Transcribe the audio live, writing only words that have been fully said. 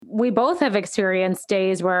We both have experienced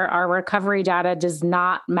days where our recovery data does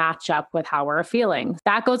not match up with how we're feeling.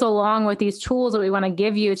 That goes along with these tools that we want to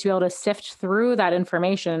give you to be able to sift through that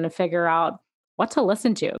information and figure out what to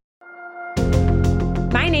listen to.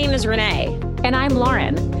 My name is Renee. And I'm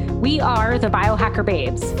Lauren. We are the Biohacker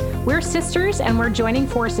Babes. We're sisters and we're joining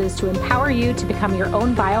forces to empower you to become your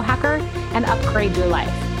own biohacker and upgrade your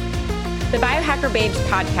life. The Biohacker Babes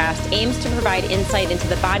podcast aims to provide insight into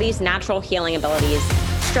the body's natural healing abilities,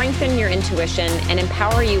 strengthen your intuition, and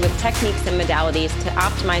empower you with techniques and modalities to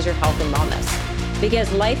optimize your health and wellness. Because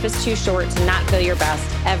life is too short to not feel your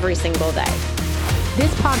best every single day.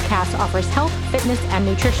 This podcast offers health, fitness, and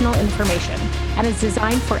nutritional information and is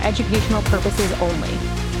designed for educational purposes only.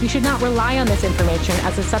 You should not rely on this information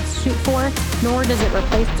as a substitute for, nor does it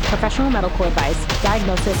replace professional medical advice,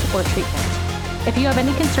 diagnosis, or treatment. If you have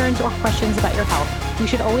any concerns or questions about your health, you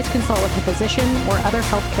should always consult with a physician or other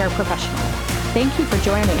healthcare professional. Thank you for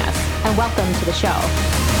joining us, and welcome to the show.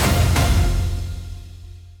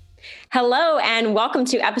 Hello, and welcome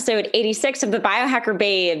to episode 86 of the Biohacker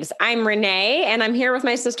Babes. I'm Renee, and I'm here with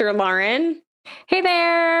my sister, Lauren. Hey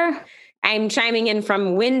there. I'm chiming in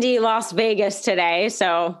from windy Las Vegas today,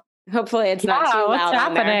 so hopefully it's not too loud. What's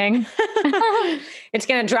happening? It's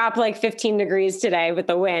going to drop like 15 degrees today with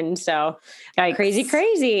the wind. So Yikes.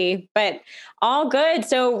 crazy, but all good.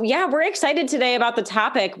 So yeah, we're excited today about the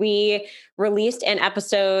topic. We released an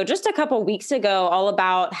episode just a couple weeks ago all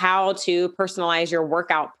about how to personalize your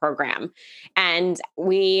workout program. And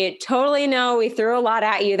we totally know we threw a lot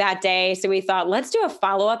at you that day. So we thought, let's do a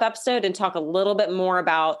follow-up episode and talk a little bit more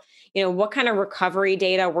about what kind of recovery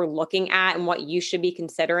data we're looking at and what you should be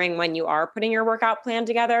considering when you are putting your workout plan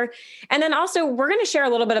together. And then also we're going to share a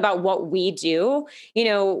little bit about what we do.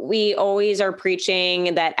 We always are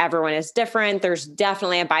preaching that everyone is different. There's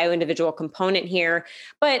definitely a bio-individual component here,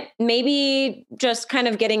 but maybe just kind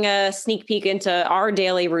of getting a sneak peek into our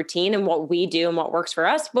daily routine and what we do and what works for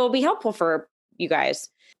us will be helpful for you guys.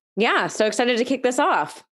 Yeah. So excited to kick this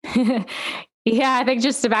off. Yeah, I think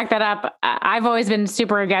just to back that up, I've always been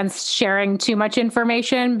super against sharing too much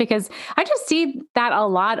information because I just see that a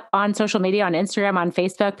lot on social media, on Instagram, on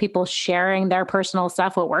Facebook, people sharing their personal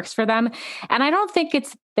stuff, what works for them. And I don't think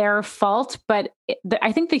it's their fault, but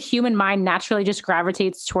I think the human mind naturally just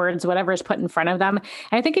gravitates towards whatever is put in front of them.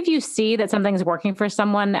 And I think if you see that something's working for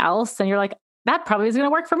someone else, then you're like, that probably is going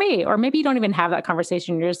to work for me. Or maybe you don't even have that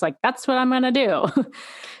conversation. You're just like, that's what I'm going to do.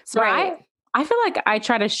 So right. I feel like I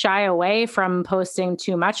try to shy away from posting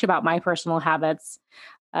too much about my personal habits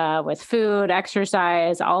with food,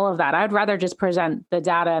 exercise, all of that. I'd rather just present the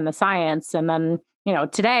data and the science. And then,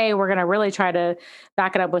 today we're going to really try to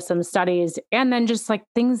back it up with some studies and then just like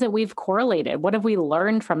things that we've correlated. What have we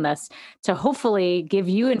learned from this to hopefully give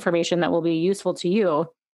you information that will be useful to you,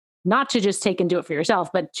 not to just take and do it for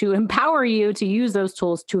yourself, but to empower you to use those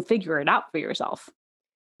tools to figure it out for yourself.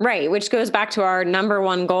 Right, which goes back to our number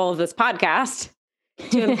one goal of this podcast,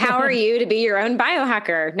 to empower you to be your own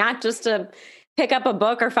biohacker, not just to pick up a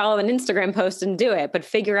book or follow an Instagram post and do it, but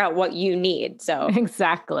figure out what you need. So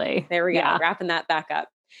exactly. There we go, wrapping that back up.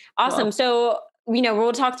 Awesome. Cool. So,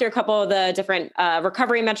 we'll talk through a couple of the different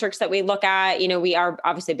recovery metrics that we look at. We are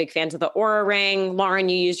obviously big fans of the Oura Ring. Lauren,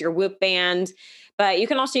 you use your Whoop band, but you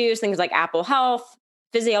can also use things like Apple Health,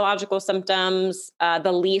 physiological symptoms,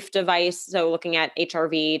 the Leaf device. So looking at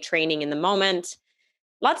HRV training in the moment,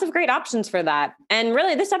 lots of great options for that. And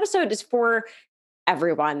really this episode is for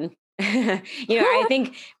everyone. I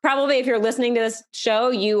think probably if you're listening to this show,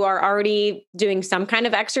 you are already doing some kind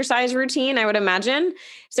of exercise routine, I would imagine.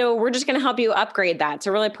 So we're just going to help you upgrade that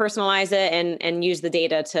to really personalize it and use the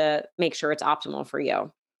data to make sure it's optimal for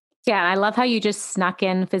you. Yeah, I love how you just snuck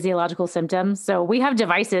in physiological symptoms. So we have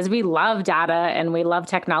devices, we love data and we love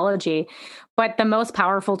technology, but the most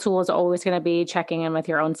powerful tool is always going to be checking in with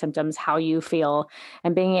your own symptoms, how you feel,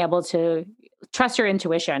 and being able to trust your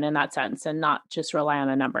intuition in that sense and not just rely on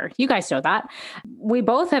a number. You guys know that. We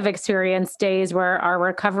both have experienced days where our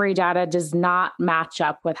recovery data does not match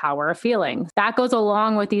up with how we're feeling. That goes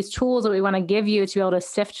along with these tools that we want to give you to be able to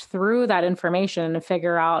sift through that information and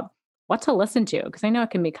figure out what to listen to, because I know it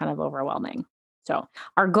can be kind of overwhelming. So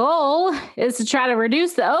our goal is to try to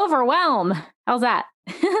reduce the overwhelm. How's that?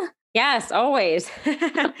 Yes, always.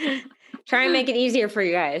 Try and make it easier for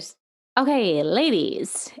you guys. Okay,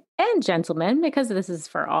 ladies and gentlemen, because this is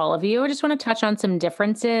for all of you, I just want to touch on some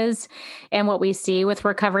differences in what we see with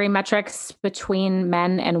recovery metrics between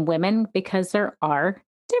men and women, because there are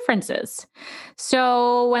differences.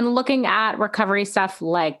 So when looking at recovery stuff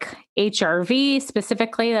like HRV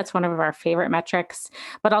specifically, that's one of our favorite metrics,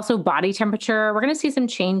 but also body temperature, we're going to see some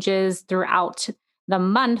changes throughout the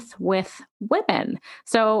month with women.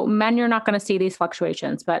 So men, you're not going to see these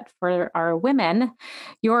fluctuations, but for our women,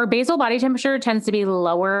 your basal body temperature tends to be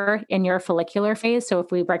lower in your follicular phase. So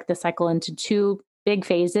if we break the cycle into two big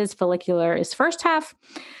phases, follicular is first half,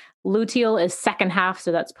 luteal is second half.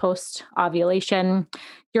 So that's post ovulation.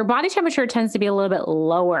 Your body temperature tends to be a little bit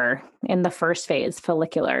lower in the first phase,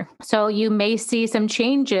 follicular. So you may see some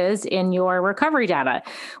changes in your recovery data.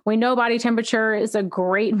 We know body temperature is a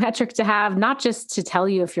great metric to have, not just to tell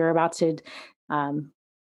you if you're about to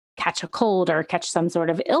catch a cold or catch some sort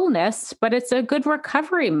of illness, but it's a good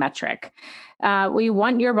recovery metric. We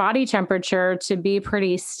want your body temperature to be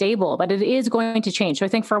pretty stable, but it is going to change. So I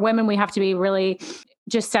think for women, we have to be really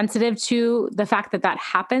just sensitive to the fact that that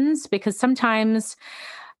happens, because sometimes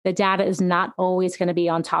the data is not always going to be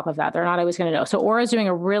on top of that. They're not always going to know. So Oura is doing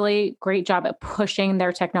a really great job at pushing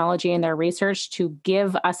their technology and their research to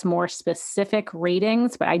give us more specific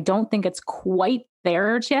readings, but I don't think it's quite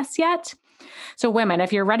there just yet. So women,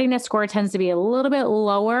 if your readiness score tends to be a little bit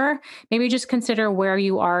lower, maybe just consider where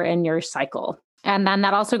you are in your cycle. And then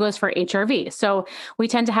that also goes for HRV. So we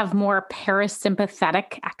tend to have more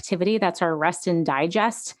parasympathetic activity. That's our rest and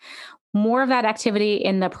digest. More of that activity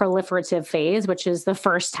in the proliferative phase, which is the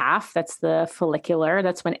first half. That's the follicular.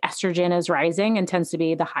 That's when estrogen is rising and tends to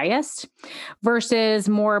be the highest, versus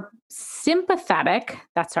more sympathetic.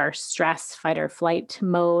 That's our stress, fight or flight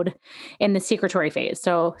mode in the secretory phase.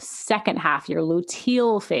 So second half, your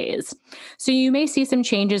luteal phase. So you may see some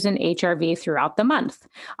changes in HRV throughout the month.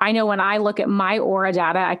 I know when I look at my Oura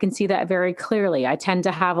data, I can see that very clearly. I tend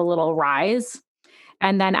to have a little rise.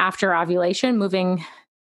 And then after ovulation, moving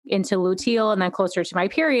into luteal and then closer to my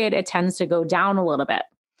period, it tends to go down a little bit.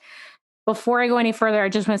 Before I go any further, I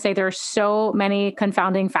just want to say there are so many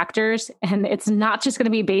confounding factors, and it's not just going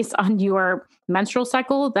to be based on your menstrual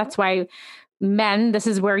cycle. That's why men, this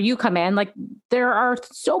is where you come in. Like, there are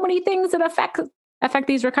so many things that affect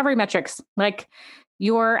these recovery metrics, like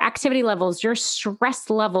your activity levels, your stress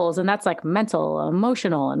levels, and that's like mental,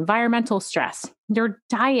 emotional, environmental stress, your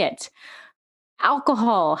diet,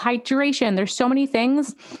 alcohol, hydration. There's so many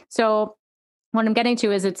things. So what I'm getting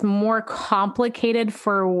to is it's more complicated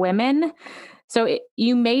for women. So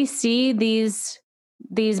you may see these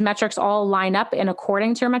metrics all line up in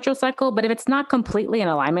according to your menstrual cycle, but if it's not completely in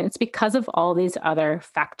alignment, it's because of all these other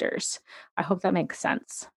factors. I hope that makes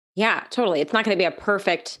sense. Yeah, totally. It's not going to be a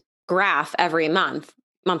perfect graph every month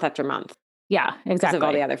after month. Yeah, exactly. Because of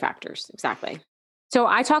all the other factors. Exactly. So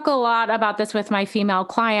I talk a lot about this with my female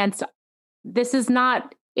clients. This is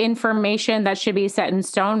not information that should be set in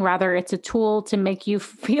stone. Rather, it's a tool to make you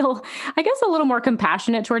feel, I guess, a little more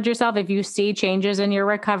compassionate towards yourself. If you see changes in your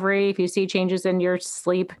recovery, if you see changes in your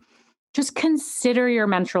sleep, just consider your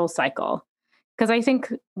menstrual cycle. Because I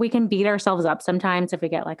think we can beat ourselves up sometimes if we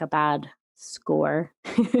get like a bad score.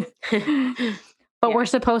 But we're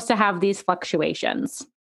supposed to have these fluctuations.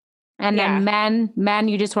 And then men,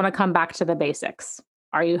 you just want to come back to the basics.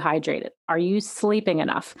 Are you hydrated? Are you sleeping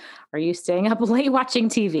enough? Are you staying up late watching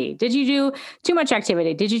TV? Did you do too much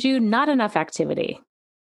activity? Did you do not enough activity?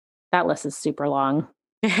 That list is super long.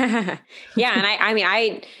 Yeah. And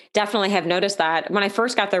I definitely have noticed that when I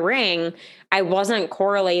first got the ring, I wasn't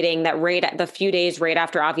correlating that the few days right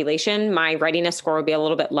after ovulation, my readiness score would be a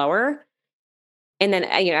little bit lower. And then,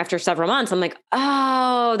 after several months, I'm like,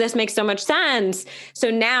 oh, this makes so much sense.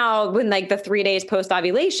 So now when like the 3 days post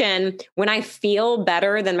ovulation, when I feel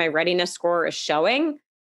better than my readiness score is showing,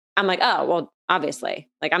 I'm like, oh, well, obviously,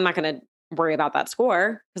 like I'm not going to worry about that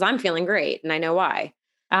score because I'm feeling great. And I know why.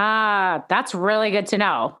 That's really good to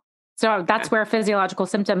know. So that's where physiological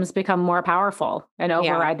symptoms become more powerful and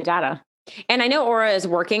override the data. And I know Oura is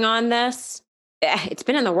working on this. It's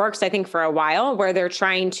been in the works, I think, for a while, where they're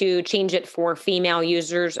trying to change it for female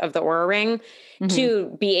users of the Oura Ring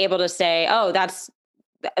to be able to say, oh, that's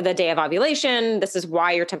the day of ovulation. This is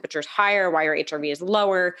why your temperature is higher, why your HRV is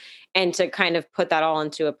lower, and to kind of put that all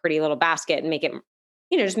into a pretty little basket and make it,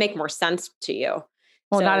 just make more sense to you.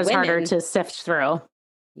 Well, not as harder to sift through.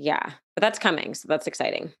 Yeah, but that's coming. So that's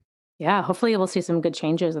exciting. Yeah, hopefully we'll see some good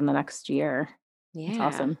changes in the next year. Yeah.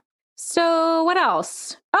 That's awesome. So what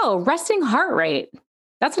else? Oh, resting heart rate.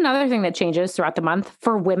 That's another thing that changes throughout the month.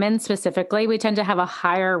 For women specifically, we tend to have a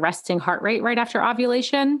higher resting heart rate right after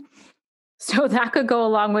ovulation. So that could go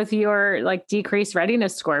along with your like decreased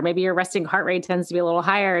readiness score. Maybe your resting heart rate tends to be a little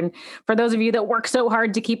higher. And for those of you that work so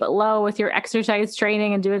hard to keep it low with your exercise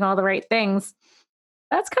training and doing all the right things,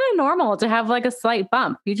 that's kind of normal to have like a slight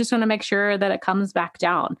bump. You just want to make sure that it comes back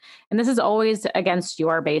down. And this is always against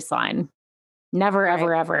your baseline. Never,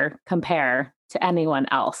 ever, ever compare to anyone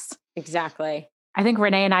else. Exactly. I think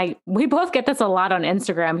Renee and I, we both get this a lot on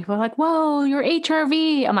Instagram. People are like, whoa, you're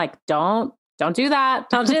HRV. I'm like, don't do that.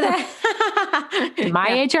 Don't do that. My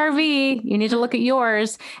HRV, you need to look at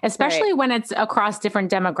yours, especially when it's across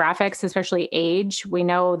different demographics, especially age. We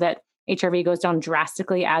know that HRV goes down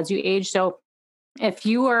drastically as you age. So if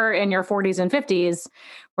you are in your 40s and 50s,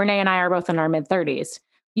 Renee and I are both in our mid 30s.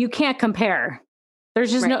 You can't compare.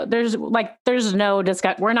 There's just there's no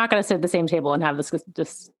discuss. We're not going to sit at the same table and have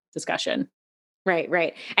this discussion.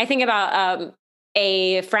 Right. I think about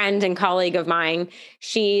a friend and colleague of mine.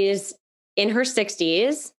 She's in her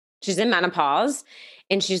 60s. She's in menopause.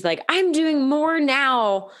 And she's like, I'm doing more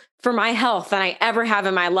now for my health than I ever have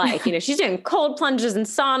in my life. She's doing cold plunges and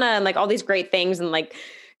sauna and like all these great things and like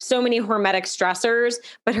so many hormetic stressors,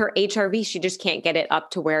 but her HRV, she just can't get it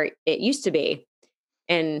up to where it used to be.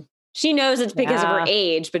 And she knows it's because of her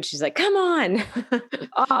age, but she's like, come on.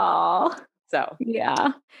 Oh, so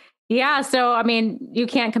yeah. Yeah. So, I mean, you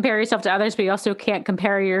can't compare yourself to others, but you also can't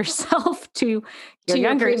compare yourself to your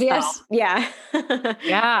younger self. Yeah.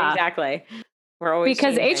 Yeah. Exactly. We're always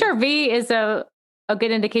because changing. HRV is a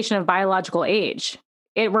good indication of biological age.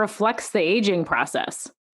 It reflects the aging process.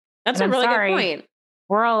 That's a really good point.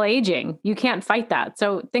 We're all aging. You can't fight that.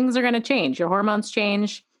 So things are going to change. Your hormones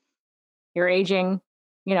change. You're aging,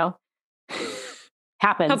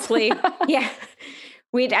 happens. Hopefully. Yeah.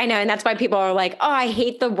 I know. And that's why people are like, oh, I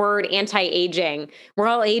hate the word anti-aging. We're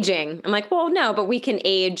all aging. I'm like, well, no, but we can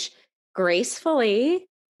age gracefully,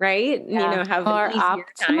 right? Yeah. Have or an easier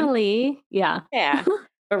optimally. time. Yeah. Yeah.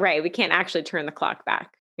 But we can't actually turn the clock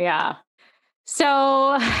back. Yeah.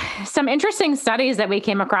 So some interesting studies that we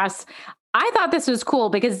came across. I thought this was cool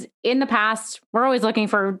because in the past, we're always looking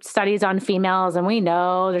for studies on females, and we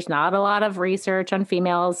know there's not a lot of research on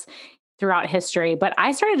females throughout history, but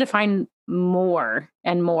I started to find more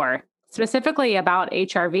and more, specifically about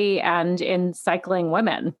HRV and in cycling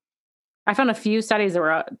women. I found a few studies that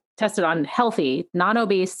were tested on healthy,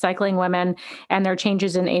 non-obese cycling women and their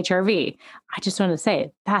changes in HRV. I just want to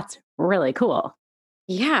say that's really cool.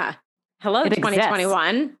 Yeah. Hello,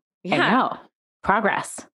 2021. Yeah. I know.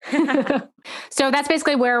 Progress. So that's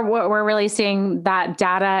basically where we're really seeing that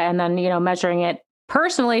data and then, measuring it.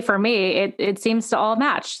 Personally, for me, it seems to all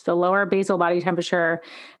match. The lower basal body temperature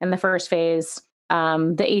in the first phase,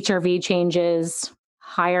 the HRV changes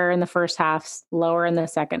higher in the first half, lower in the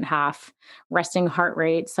second half, resting heart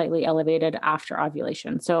rate slightly elevated after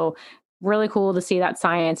ovulation. So really cool to see that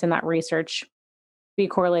science and that research be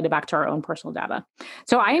correlated back to our own personal data.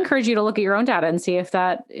 So I encourage you to look at your own data and see if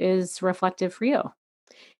that is reflective for you.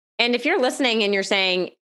 And if you're listening and you're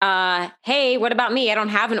saying, hey, what about me? I don't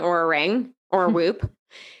have an Oura ring or a Whoop.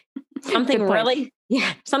 Something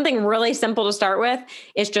really simple to start with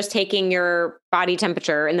is just taking your body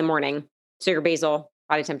temperature in the morning. So your basal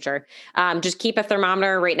body temperature. Just keep a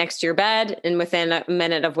thermometer right next to your bed. And within a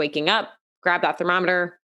minute of waking up, grab that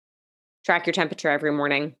thermometer, track your temperature every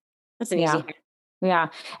morning. That's an easy thing. Yeah.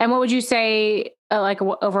 And what would you say,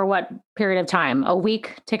 over what period of time? A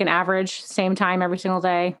week, take an average, same time every single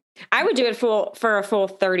day? I would do it for a full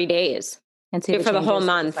 30 days. And see for the whole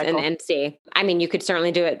month and see. I mean, you could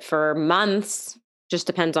certainly do it for months. Just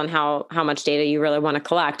depends on how much data you really want to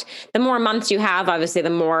collect. The more months you have, obviously,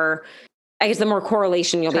 the more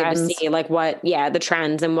correlation you'll be able to see, the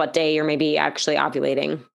trends and what day you're maybe actually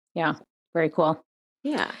ovulating. Yeah. Very cool.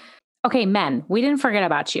 Yeah. Okay, men, we didn't forget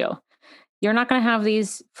about you. You're not going to have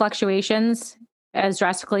these fluctuations as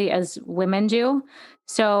drastically as women do.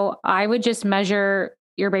 So I would just measure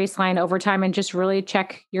your baseline over time and just really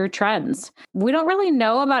check your trends. We don't really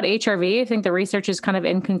know about HRV. I think the research is kind of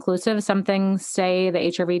inconclusive. Some things say the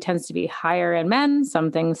HRV tends to be higher in men.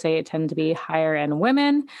 Some things say it tends to be higher in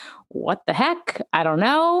women. What the heck? I don't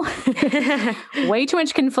know. Way too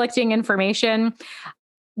much conflicting information.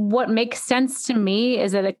 What makes sense to me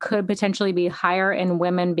is that it could potentially be higher in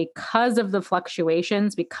women because of the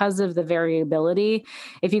fluctuations, because of the variability.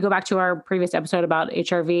 If you go back to our previous episode about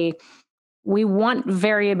HRV, we want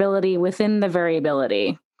variability within the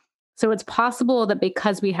variability. So it's possible that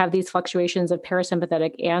because we have these fluctuations of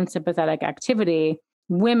parasympathetic and sympathetic activity,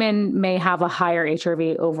 women may have a higher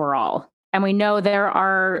HRV overall. And we know there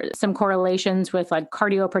are some correlations with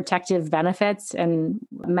cardioprotective benefits, and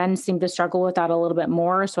men seem to struggle with that a little bit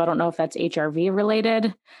more. So I don't know if that's HRV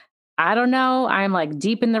related. I don't know. I'm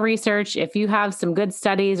deep in the research. If you have some good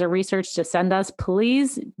studies or research to send us,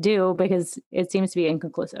 please do, because it seems to be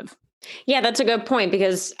inconclusive. Yeah, that's a good point,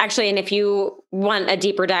 because actually, and if you want a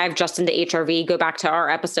deeper dive just into HRV, go back to our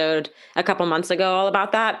episode a couple months ago all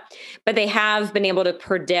about that. But they have been able to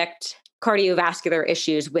predict cardiovascular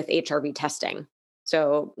issues with HRV testing.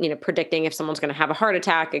 So, predicting if someone's going to have a heart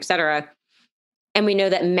attack, et cetera. And we know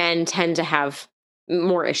that men tend to have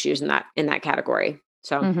more issues in that category.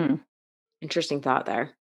 So interesting thought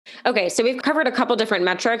there. Okay, so we've covered a couple different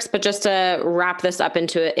metrics, but just to wrap this up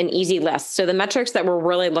into an easy list. So the metrics that we're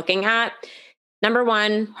really looking at, number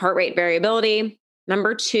 1, heart rate variability.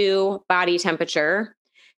 Number 2, body temperature.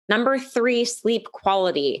 Number 3, sleep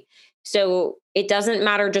quality. So it doesn't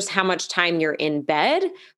matter just how much time you're in bed,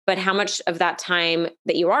 but how much of that time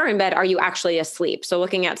that you are in bed are you actually asleep? So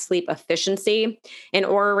looking at sleep efficiency, and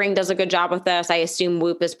Oura Ring does a good job with this. I assume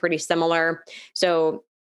Whoop is pretty similar. So,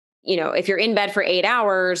 if you're in bed for 8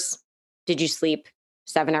 hours, did you sleep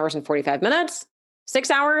 7 hours and 45 minutes?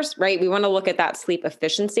 6 hours, right? We want to look at that sleep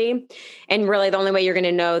efficiency. And really the only way you're going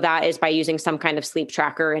to know that is by using some kind of sleep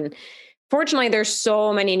tracker. And fortunately, there's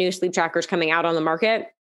so many new sleep trackers coming out on the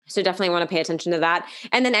market. So definitely want to pay attention to that.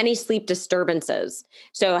 And then any sleep disturbances.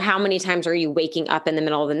 So how many times are you waking up in the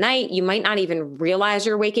middle of the night? You might not even realize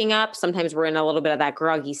you're waking up. Sometimes we're in a little bit of that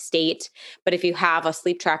groggy state. But if you have a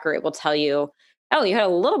sleep tracker, it will tell you, oh, you had a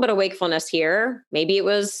little bit of wakefulness here. Maybe it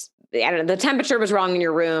was, I don't know, the temperature was wrong in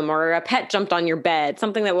your room, or a pet jumped on your bed,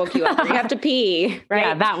 something that woke you up, or you have to pee, right?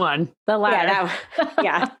 Yeah, that one. The latter.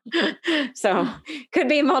 Yeah. So could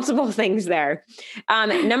be multiple things there.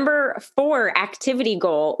 Number 4, activity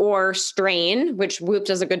goal or strain, which Whoop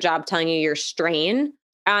does a good job telling you your strain.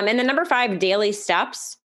 And then number 5, daily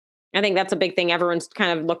steps. I think that's a big thing everyone's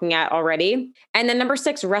kind of looking at already. And then number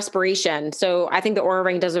 6, respiration. So I think the Oura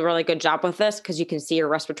Ring does a really good job with this because you can see your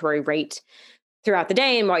respiratory rate throughout the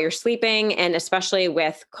day and while you're sleeping. And especially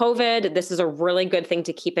with COVID, this is a really good thing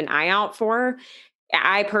to keep an eye out for.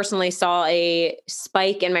 I personally saw a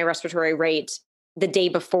spike in my respiratory rate the day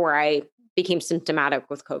before I became symptomatic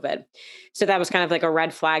with COVID. So that was kind of like a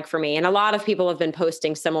red flag for me. And a lot of people have been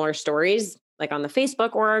posting similar stories, like on the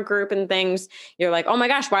Facebook Oura group and things. You're like, oh my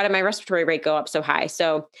gosh, why did my respiratory rate go up so high?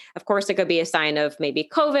 So of course it could be a sign of maybe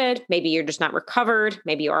COVID, maybe you're just not recovered,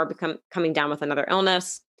 maybe you are coming down with another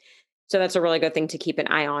illness. So that's a really good thing to keep an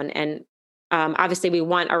eye on. And obviously we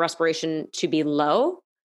want our respiration to be low.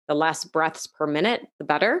 The less breaths per minute, the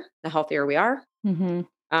better, the healthier we are.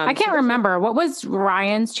 I can't remember. What was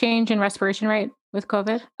Ryan's change in respiration rate with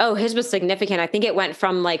COVID? Oh, his was significant. I think it went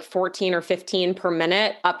from like 14 or 15 per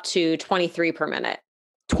minute up to 23 per minute.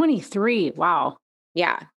 23. Wow.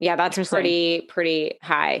 Yeah. That's pretty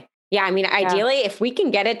high. Yeah. I mean, ideally, if we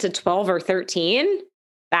can get it to 12 or 13,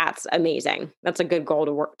 that's amazing. That's a good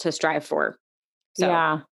goal to strive for. So,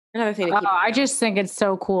 yeah. Another thing. I just think it's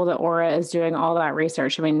so cool that Oura is doing all that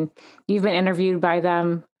research. I mean, you've been interviewed by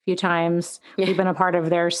them a few times. Yeah. We've been a part of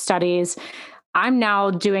their studies. I'm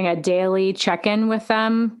now doing a daily check-in with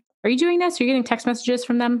them. Are you doing this? Are you getting text messages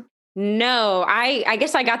from them? No, I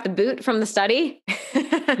guess I got the boot from the study.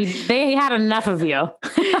 They had enough of you.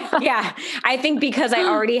 Yeah. I think because I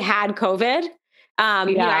already had COVID.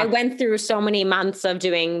 I went through so many months of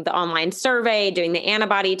doing the online survey, doing the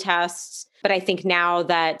antibody tests. But I think now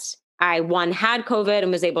that I had COVID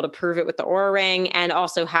and was able to prove it with the Oura Ring and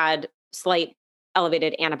also had slight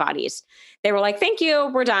elevated antibodies, they were like, thank you,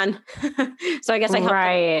 we're done. So I guess I helped.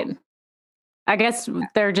 Right. I guess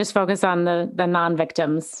they're just focused on the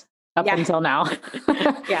non-victims up until now.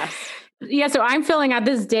 Yes. Yeah. So I'm filling out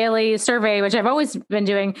this daily survey, which I've always been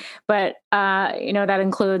doing, but, that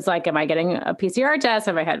includes like, am I getting a PCR test?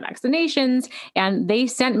 Have I had vaccinations? And they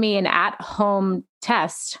sent me an at-home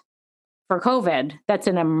test for COVID. That's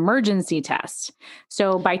an emergency test.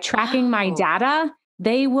 So by tracking my data,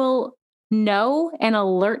 they will know and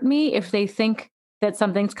alert me if they think that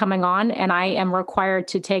something's coming on, and I am required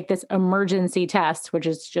to take this emergency test, which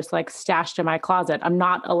is just like stashed in my closet. I'm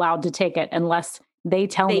not allowed to take it unless they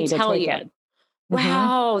tell me to take it.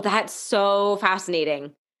 Wow, that's so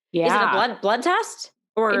fascinating. Yeah. Is it a blood test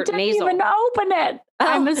or it didn't nasal? Even open it. Oh.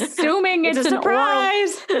 I'm assuming it's a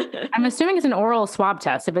surprise. I'm assuming it's an oral swab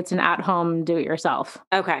test if it's an at-home do-it-yourself.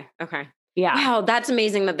 Okay. Yeah. Wow, that's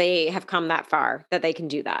amazing that they have come that far that they can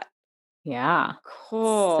do that. Yeah.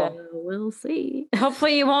 Cool. So we'll see.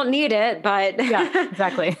 Hopefully you won't need it, but yeah,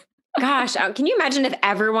 exactly. Gosh, can you imagine if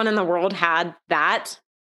everyone in the world had that?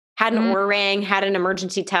 Had an Oura Ring, had an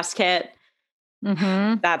emergency test kit?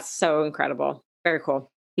 That's so incredible. Very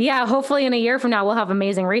cool. Yeah, hopefully in a year from now, we'll have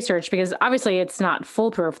amazing research because obviously it's not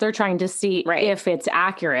foolproof. They're trying to see if it's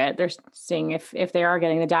accurate. They're seeing if they are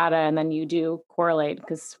getting the data, and then you do correlate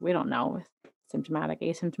because we don't know with symptomatic,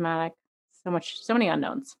 asymptomatic, so many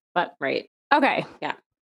unknowns. But okay. Yeah.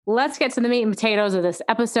 Let's get to the meat and potatoes of this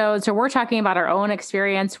episode. So we're talking about our own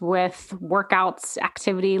experience with workouts,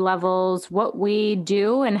 activity levels, what we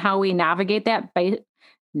do and how we navigate that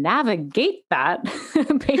navigate that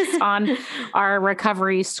based on our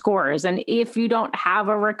recovery scores. And if you don't have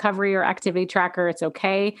a recovery or activity tracker, it's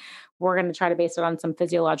okay. We're going to try to base it on some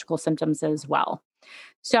physiological symptoms as well.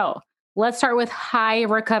 So let's start with high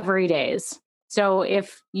recovery days. So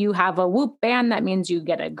if you have a Whoop band, that means you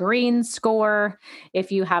get a green score.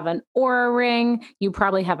 If you have an Oura ring, you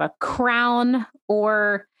probably have a crown,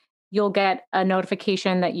 or you'll get a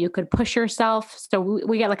notification that you could push yourself. So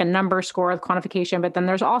we get like a number score of quantification, but then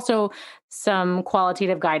there's also some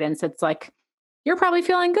qualitative guidance. It's like, you're probably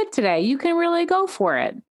feeling good today. You can really go for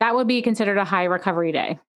it. That would be considered a high recovery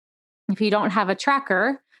day. If you don't have a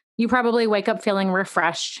tracker, you probably wake up feeling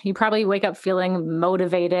refreshed. You probably wake up feeling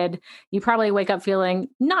motivated. You probably wake up feeling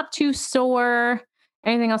not too sore.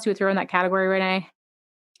 Anything else you would throw in that category, Renee?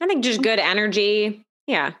 I think just good energy.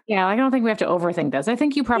 Yeah. Yeah. I don't think we have to overthink this. I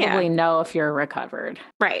think you probably know if you're recovered.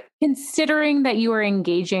 Right. Considering that you are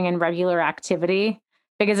engaging in regular activity,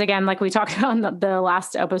 because again, like we talked about in the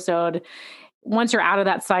last episode, once you're out of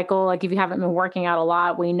that cycle, like if you haven't been working out a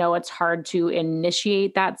lot, we know it's hard to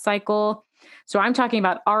initiate that cycle. So I'm talking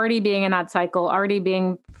about already being in that cycle, already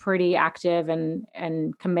being pretty active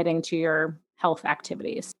and committing to your health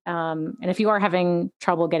activities. And if you are having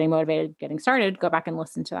trouble getting motivated, getting started, go back and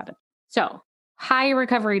listen to that. So high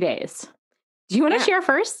recovery days. Do you want to share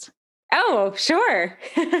first? Oh, sure.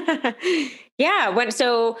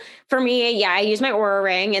 So for me, I use my Oura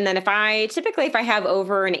ring. And then if I have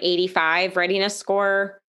over an 85 readiness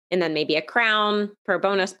score, and then maybe a crown for a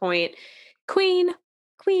bonus point, queen,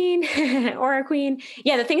 Oura queen.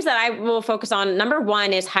 Yeah. The things that I will focus on, number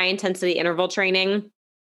one is high intensity interval training.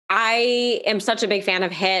 I am such a big fan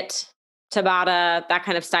of HIIT, Tabata, that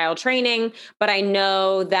kind of style training, but I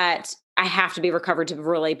know that I have to be recovered to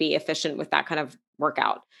really be efficient with that kind of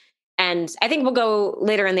workout. And I think we'll go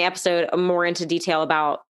later in the episode more into detail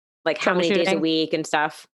about like how many days a week and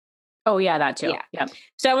stuff. Oh yeah, that too. Yeah.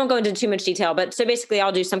 So I won't go into too much detail, but so basically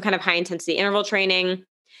I'll do some kind of high intensity interval training,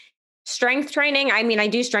 strength training. I mean, I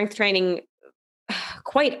do strength training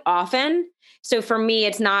quite often. So for me,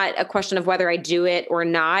 it's not a question of whether I do it or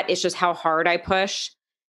not. It's just how hard I push.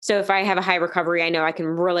 So if I have a high recovery, I know I can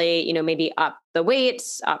really, maybe up the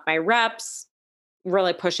weights, up my reps,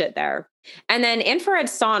 really push it there. And then infrared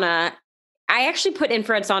sauna, I actually put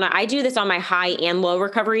infrared sauna. I do this on my high and low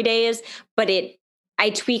recovery days, but I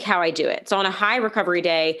tweak how I do it. So on a high recovery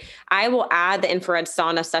day, I will add the infrared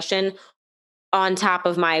sauna session on top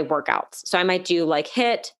of my workouts. So I might do like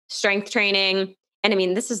HIIT, strength training. And I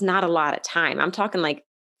mean, this is not a lot of time. I'm talking like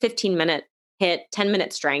 15-minute HIIT,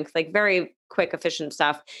 10-minute strength, like very quick, efficient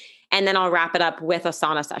stuff. And then I'll wrap it up with a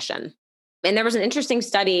sauna session. And there was an interesting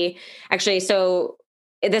study, actually. So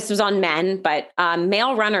this was on men, but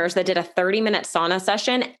male runners that did a 30-minute sauna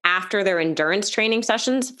session after their endurance training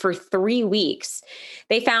sessions for 3 weeks,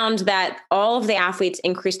 they found that all of the athletes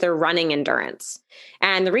increased their running endurance.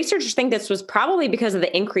 And the researchers think this was probably because of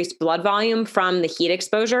the increased blood volume from the heat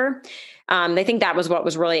exposure. They think that was what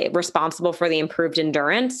was really responsible for the improved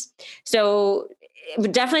endurance. So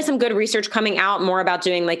definitely some good research coming out more about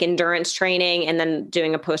doing like endurance training and then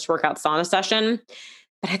doing a post-workout sauna session.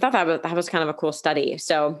 But I thought that was kind of a cool study.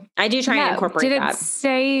 So I do try and incorporate that. Did it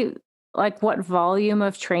say like what volume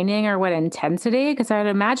of training or what intensity? Because I'd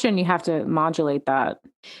imagine you have to modulate that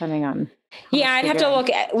depending on. Yeah, I'd have to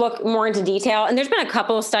look more into detail. And there's been a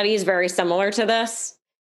couple of studies very similar to this.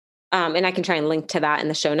 And I can try and link to that in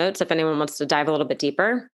the show notes if anyone wants to dive a little bit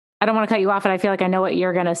deeper. I don't want to cut you off, and I feel like I know what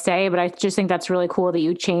you're going to say, but I just think that's really cool that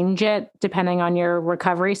you change it depending on your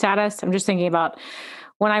recovery status. I'm just thinking about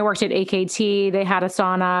when I worked at AKT, they had a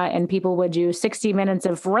sauna and people would do 60 minutes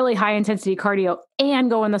of really high intensity cardio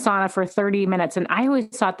and go in the sauna for 30 minutes. And I always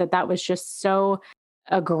thought that was just so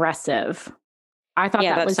aggressive. I thought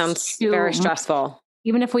that sounds very stressful.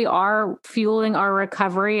 Even if we are fueling our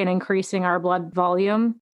recovery and increasing our blood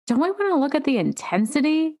volume, don't we want to look at the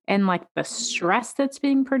intensity and like the stress that's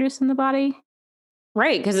being produced in the body?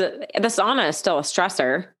 Right. Because the sauna is still a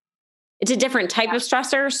stressor. It's a different type of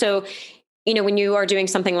stressor. So, when you are doing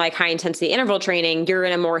something like high intensity interval training, you're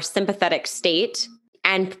in a more sympathetic state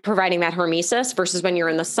and providing that hormesis versus when you're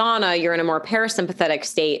in the sauna, you're in a more parasympathetic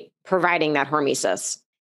state, providing that hormesis,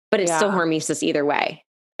 but it's still hormesis either way.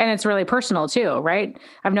 And it's really personal too, right?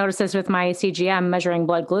 I've noticed this with my CGM measuring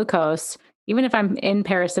blood glucose. Even if I'm in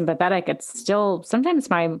parasympathetic, it's still, sometimes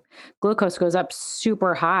my glucose goes up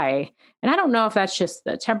super high. And I don't know if that's just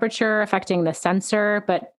the temperature affecting the sensor,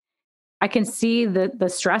 but I can see the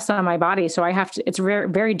stress on my body. So I have to, it's very,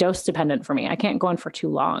 very dose dependent for me. I can't go on for too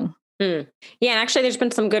long. Yeah. And actually there's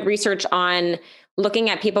been some good research on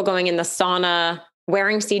looking at people going in the sauna,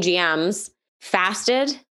 wearing CGMs,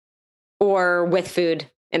 fasted or with food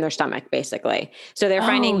in their stomach, basically. So they're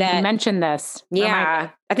finding that you mentioned this. Yeah.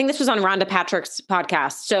 I think this was on Rhonda Patrick's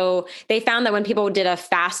podcast. So they found that when people did a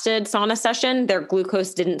fasted sauna session, their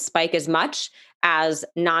glucose didn't spike as much as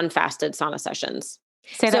non-fasted sauna sessions.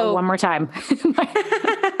 Say that one more time.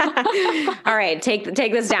 All right, take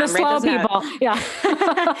this down. The slow people.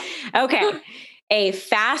 Yeah. Okay. A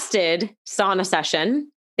fasted sauna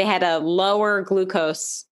session, they had a lower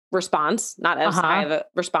glucose response, not as high of a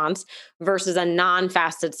response, versus a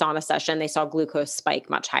non-fasted sauna session, they saw glucose spike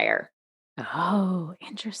much higher. Oh,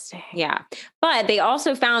 interesting. Yeah. But they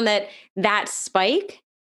also found that spike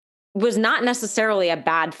was not necessarily a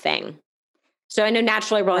bad thing. So I know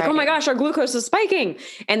naturally we're like, oh my gosh, our glucose is spiking.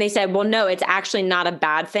 And they said, well, no, it's actually not a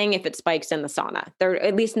bad thing if it spikes in the sauna.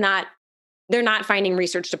 They're not finding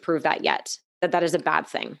research to prove that yet, that is a bad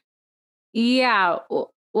thing. Yeah.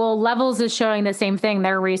 Well, Levels is showing the same thing.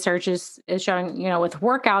 Their research is showing, with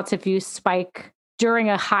workouts, if you spike during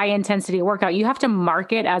a high intensity workout, you have to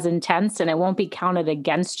mark it as intense and it won't be counted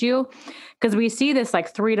against you. Because we see this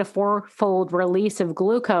like 3 to 4-fold release of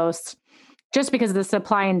glucose just because the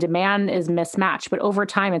supply and demand is mismatched. But over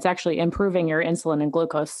time, it's actually improving your insulin and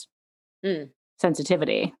glucose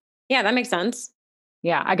sensitivity. Yeah, that makes sense.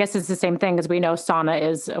 Yeah, I guess it's the same thing because we know sauna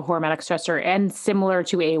is a hormetic stressor and similar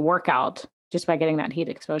to a workout just by getting that heat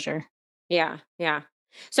exposure. Yeah, yeah.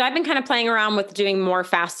 So I've been kind of playing around with doing more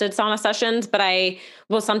fasted sauna sessions, but I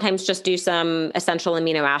will sometimes just do some essential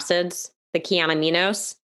amino acids, the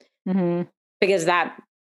Kiana-aminos, because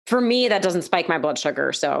for me, that doesn't spike my blood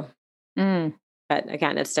sugar. So, but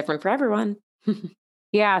again, it's different for everyone.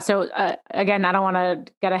 Yeah. So again, I don't want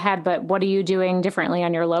to get ahead, but what are you doing differently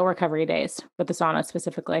on your low recovery days with the sauna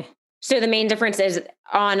specifically? So the main difference is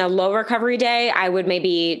on a low recovery day, I would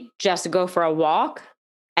maybe just go for a walk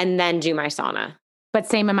and then do my sauna. But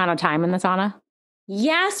same amount of time in the sauna?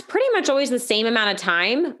 Yes, pretty much always the same amount of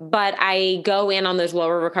time. But I go in on those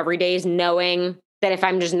lower recovery days knowing that if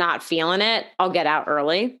I'm just not feeling it, I'll get out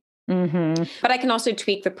early. But I can also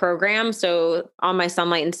tweak the program. So on my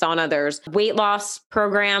Sunlight and Sauna, there's weight loss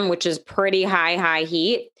program, which is pretty high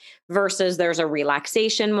heat, versus there's a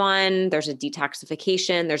relaxation one, there's a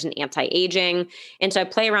detoxification, there's an anti-aging. And so I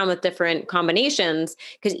play around with different combinations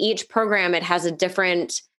because each program, it has a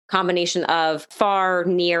different combination of far,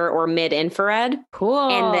 near, or mid infrared. Cool.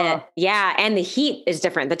 And the heat is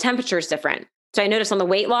different. The temperature is different. So I noticed on the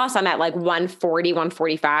weight loss, I'm at like 140,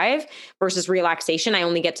 145 versus relaxation. I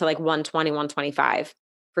only get to like 120, 125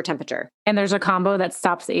 for temperature. And there's a combo that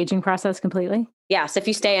stops the aging process completely? Yes. If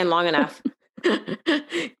you stay in long enough,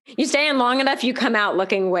 you come out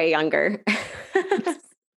looking way younger.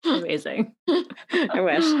 Amazing. I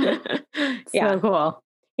wish. So cool.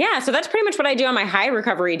 Yeah. So that's pretty much what I do on my high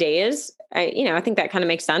recovery days. I think that kind of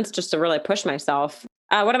makes sense just to really push myself.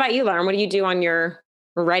 What about you, Lauren? What do you do on your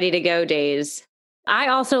ready to go days? I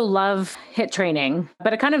also love HIIT training,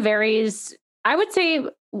 but it kind of varies. I would say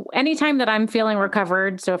anytime that I'm feeling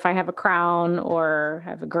recovered. So if I have a crown or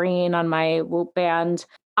have a green on my Whoop band,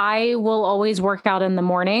 I will always work out in the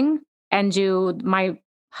morning and do my,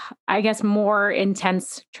 I guess, more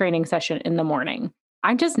intense training session in the morning.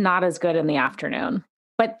 I'm just not as good in the afternoon,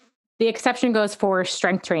 but the exception goes for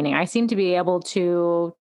strength training. I seem to be able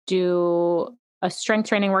to do a strength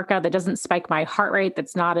training workout that doesn't spike my heart rate,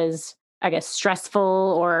 that's not as, I guess, stressful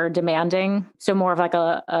or demanding. So more of like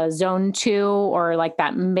a zone 2 or like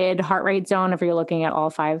that mid heart rate zone if you're looking at all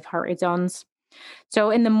 5 heart rate zones. So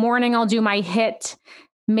in the morning, I'll do my HIIT,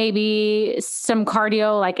 maybe some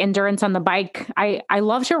cardio, like endurance on the bike. I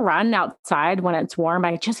love to run outside when it's warm.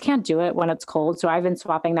 I just can't do it when it's cold. So I've been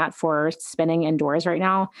swapping that for spinning indoors right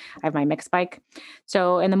now. I have my mixed bike.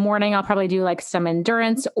 So in the morning, I'll probably do like some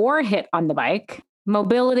endurance or HIIT on the bike.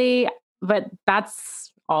 Mobility, but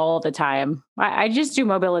that's all the time. I just do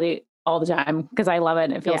mobility all the time because I love it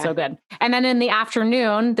and it feels so good. And then in the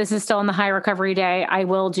afternoon, this is still in the high recovery day, I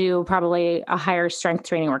will do probably a higher strength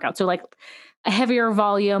training workout. So like a heavier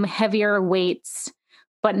volume, heavier weights,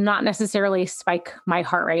 but not necessarily spike my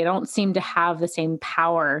heart rate. I don't seem to have the same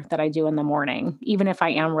power that I do in the morning, even if I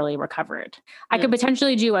am really recovered. I could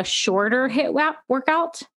potentially do a shorter HIIT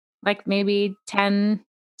workout, like maybe 10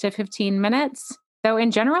 to 15 minutes. Though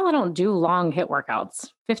in general, I don't do long HIIT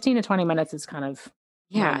workouts. 15 to 20 minutes is kind of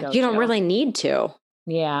you don't really need to.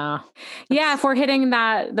 Yeah. Yeah. If we're hitting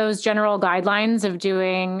those general guidelines of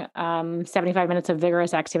doing 75 minutes of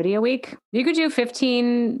vigorous activity a week, you could do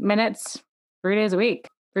 15 minutes, 3 days a week,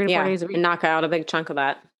 3 to 4 days a week. And knock out a big chunk of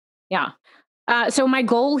that. Yeah. So my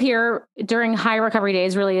goal here during high recovery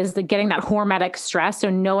days really is getting that hormetic stress. So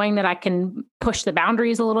knowing that I can push the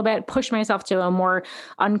boundaries a little bit, push myself to a more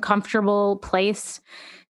uncomfortable place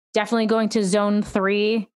definitely going to zone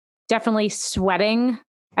 3, definitely sweating.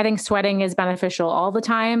 I think sweating is beneficial all the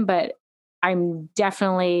time, but I'm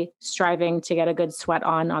definitely striving to get a good sweat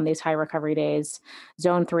on these high recovery days.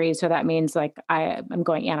 Zone 3. So that means like I'm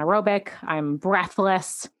going anaerobic, I'm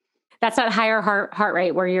breathless. That's that higher heart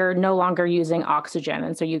rate where you're no longer using oxygen.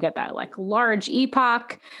 And so you get that like large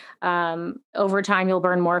EPOC. Over time, you'll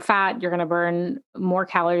burn more fat. You're going to burn more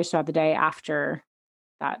calories throughout the day after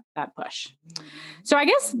that push. So I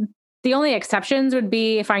guess the only exceptions would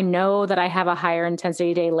be if I know that I have a higher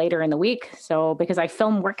intensity day later in the week. So because I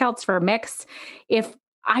film workouts for Mix,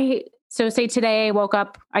 so say today I woke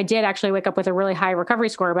up, I did actually wake up with a really high recovery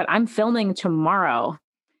score, but I'm filming tomorrow.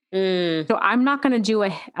 So I'm not going to do a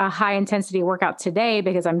high intensity workout today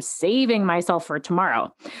because I'm saving myself for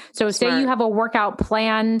tomorrow. So say you have a workout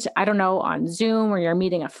planned, I don't know, on Zoom, or you're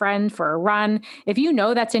meeting a friend for a run. If you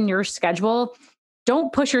know that's in your schedule,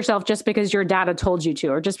 don't push yourself just because your data told you to,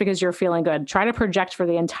 or just because you're feeling good. Try to project for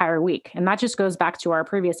the entire week. And that just goes back to our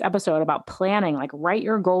previous episode about planning, like write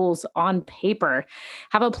your goals on paper,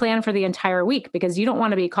 have a plan for the entire week, because you don't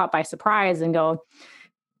want to be caught by surprise and go,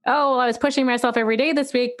 oh, well, I was pushing myself every day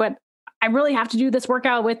this week, but I really have to do this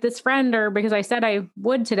workout with this friend, or because I said I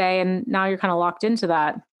would today. And now you're kind of locked into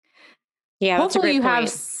that. Yeah. Hopefully you have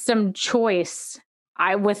some choice.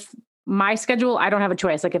 With my schedule, I don't have a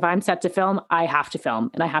choice. Like if I'm set to film, I have to film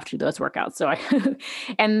and I have to do those workouts. So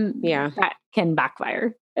that can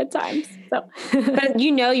backfire at times. So, but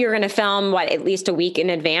you're going to film at least a week in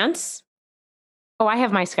advance? Oh, I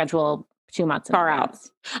have my schedule 2 months far out.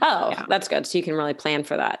 Oh, yeah. That's good. So you can really plan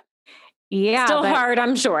for that. Yeah. Still hard,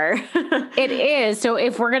 I'm sure. It is. So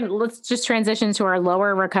if let's just transition to our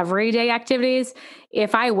lower recovery day activities.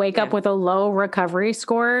 If I wake up with a low recovery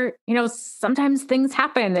score, sometimes things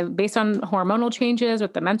happen based on hormonal changes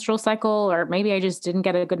with the menstrual cycle, or maybe I just didn't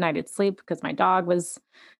get a good night of sleep because my dog was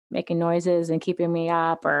making noises and keeping me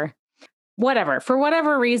up, or whatever. For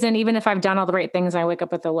whatever reason, even if I've done all the right things, I wake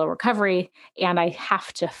up with a low recovery and I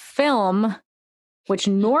have to film, which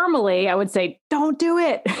normally I would say, don't do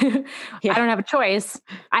it. I don't have a choice.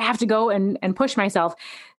 I have to go and push myself.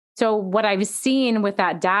 So what I've seen with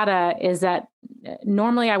that data is that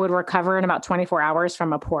normally I would recover in about 24 hours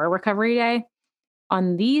from a poor recovery day.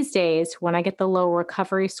 On these days, when I get the low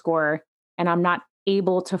recovery score and I'm not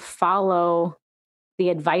able to follow the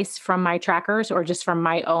advice from my trackers or just from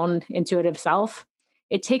my own intuitive self,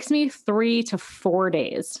 it takes me 3 to 4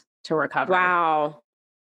 days to recover. Wow.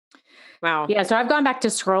 Yeah. So I've gone back to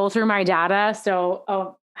scroll through my data.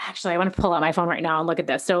 So, actually, I want to pull out my phone right now and look at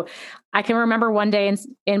this. So I can remember one day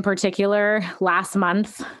in particular last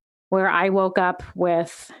month where I woke up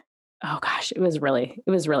with, oh gosh, it was really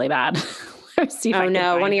bad. Oh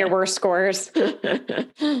no, one of your worst scores.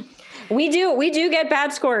 We do get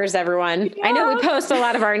bad scores, everyone. Yeah. I know we post a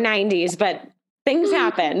lot of our 90s, but things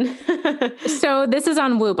happen. So this is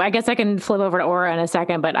on Whoop. I guess I can flip over to Aura in a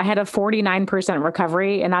second, but I had a 49%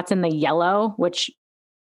 recovery, and that's in the yellow, which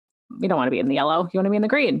you don't want to be in the yellow. You want to be in the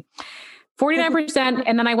green. 49%.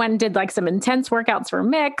 And then I went and did like some intense workouts for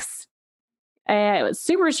Mix. It was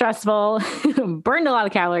super stressful, burned a lot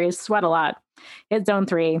of calories, sweat a lot, hit zone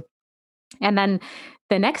 3. And then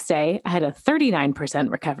the next day I had a 39%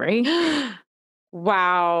 recovery.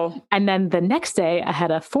 Wow. And then the next day I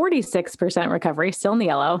had a 46% recovery, still in the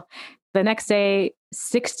yellow. The next day,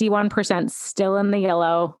 61% still in the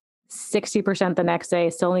yellow, 60% the next day,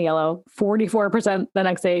 still in the yellow, 44% the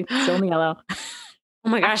next day, still in the yellow. Oh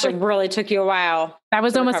my gosh, it really took you a while. That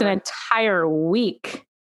was almost an entire week.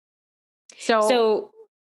 So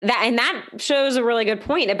that shows a really good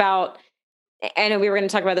point about, I know we were going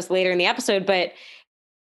to talk about this later in the episode, but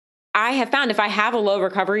I have found if I have a low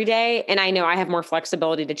recovery day, and I know I have more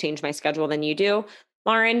flexibility to change my schedule than you do,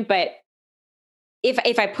 Lauren, but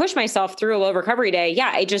if I push myself through a low recovery day,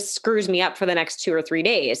 it just screws me up for the next 2 or 3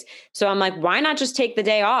 days. So I'm like, why not just take the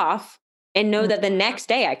day off and know that the next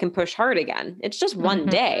day I can push hard again? It's just one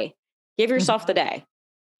day. Give yourself the day.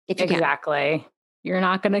 If you can. You're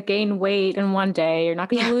not going to gain weight in one day. You're not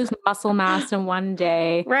going to lose muscle mass in one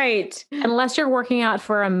day. Right. Unless you're working out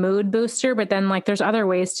for a mood booster, but then there's other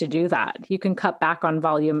ways to do that. You can cut back on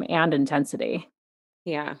volume and intensity.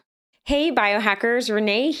 Yeah. Hey, biohackers,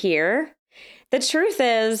 Renee here. The truth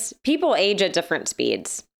is, people age at different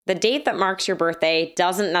speeds. The date that marks your birthday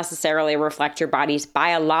doesn't necessarily reflect your body's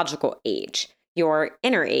biological age, your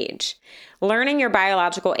inner age. Learning your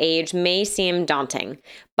biological age may seem daunting,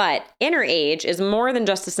 but inner age is more than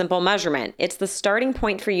just a simple measurement. It's the starting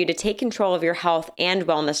point for you to take control of your health and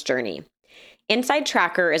wellness journey. Inside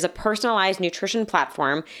Tracker is a personalized nutrition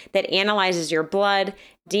platform that analyzes your blood,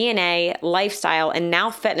 DNA, lifestyle, and now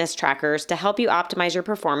fitness trackers to help you optimize your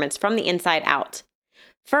performance from the inside out.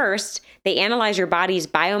 First, they analyze your body's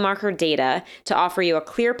biomarker data to offer you a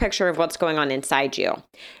clear picture of what's going on inside you.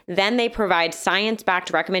 Then they provide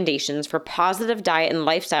science-backed recommendations for positive diet and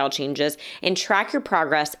lifestyle changes and track your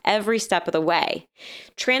progress every step of the way,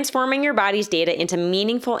 transforming your body's data into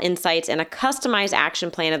meaningful insights and a customized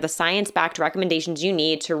action plan of the science-backed recommendations you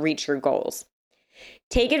need to reach your goals.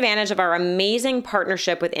 Take advantage of our amazing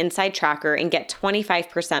partnership with Inside Tracker and get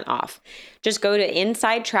 25% off. Just go to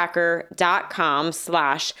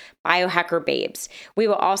insidetracker.com/biohackerbabes. We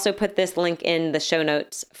will also put this link in the show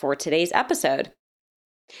notes for today's episode.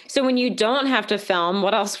 So when you don't have to film,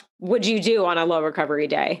 what else would you do on a low recovery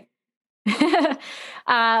day?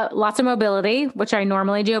 Lots of mobility, which I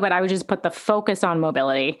normally do, but I would just put the focus on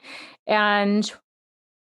mobility and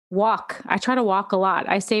walk. I try to walk a lot.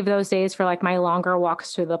 I save those days for like my longer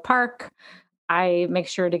walks through the park. I make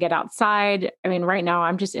sure to get outside. I mean, right now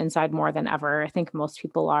I'm just inside more than ever. I think most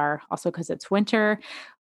people are also because it's winter.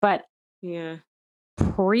 But Yeah.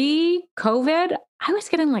 pre-COVID, I was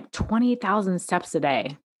getting like 20,000 steps a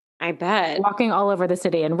day, I bet. walking all over the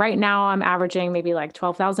city. And right now I'm averaging maybe like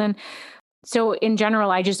 12,000. So in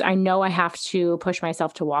general, I know I have to push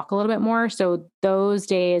myself to walk a little bit more. So those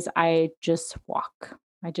days I just walk.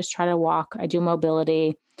 I just try to walk. I do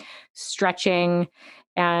mobility, stretching.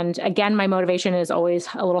 And again, my motivation is always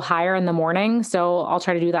a little higher in the morning. So I'll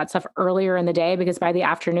try to do that stuff earlier in the day because by the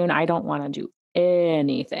afternoon, I don't want to do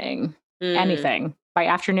anything. By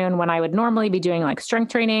afternoon, when I would normally be doing like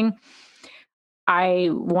strength training, I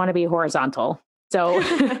want to be horizontal. So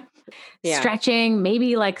Yeah. stretching,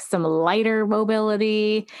 maybe like some lighter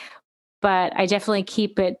mobility, but I definitely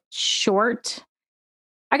keep it short.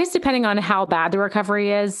 I guess depending on how bad the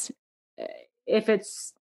recovery is, if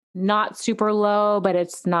it's not super low, but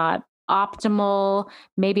it's not optimal,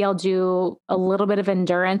 maybe I'll do a little bit of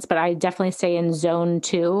endurance, but I definitely stay in zone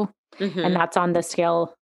 2. And that's on the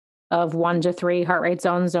scale of 1 to 3 heart rate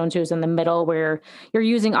zones. Zone 2 is in the middle where you're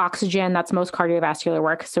using oxygen. That's most cardiovascular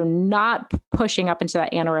work. So not pushing up into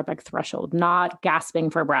that anaerobic threshold, not gasping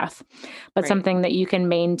for breath, but Right. something that you can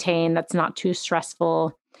maintain that's not too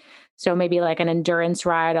stressful. So maybe like an endurance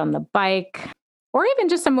ride on the bike, or even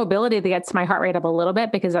just some mobility that gets my heart rate up a little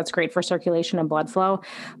bit because that's great for circulation and blood flow.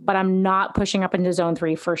 But I'm not pushing up into zone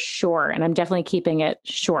 3 for sure. And I'm definitely keeping it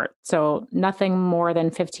short. So nothing more than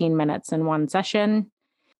 15 minutes in one session.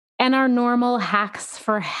 And our normal hacks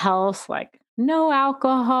for health, like no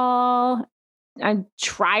alcohol. I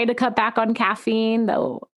try to cut back on caffeine,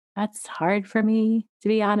 though that's hard for me, to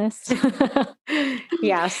be honest.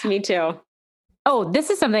 Yes, me too. Oh, this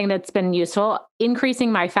is something that's been useful,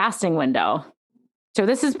 increasing my fasting window. So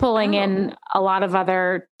this is pulling in a lot of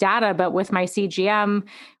other data, but with my CGM,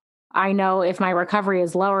 I know if my recovery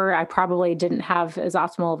is lower, I probably didn't have as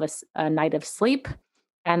optimal of a night of sleep.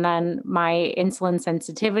 And then my insulin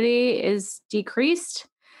sensitivity is decreased.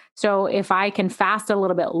 So if I can fast a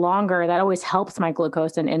little bit longer, that always helps my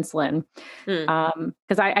glucose and insulin.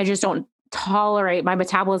 Because I just don't tolerate, my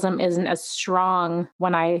metabolism isn't as strong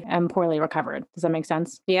when I am poorly recovered. Does that make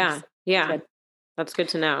sense? Yeah. Yeah. Good. That's good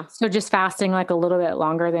to know. So just fasting like a little bit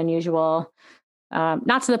longer than usual.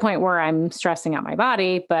 Not to the point where I'm stressing out my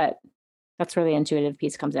body, but that's where the intuitive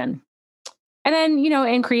piece comes in. And then,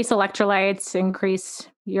 increase electrolytes, increase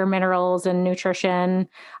your minerals and nutrition.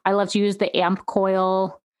 I love to use the AMP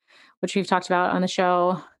coil, which we've talked about on the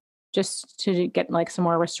show, just to get like some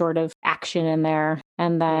more restorative action in there.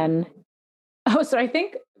 And then, so I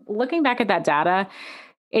think looking back at that data,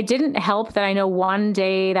 it didn't help that I know one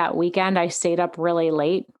day that weekend I stayed up really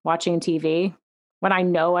late watching TV when I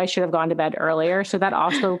know I should have gone to bed earlier. So that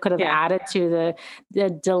also could have added to the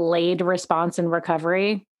delayed response and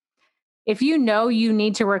recovery. If you know you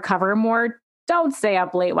need to recover more, don't stay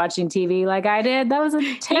up late watching TV like I did. That was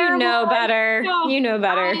a terrible. You know better. You know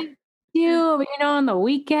better. I do, but on the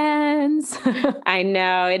weekends. I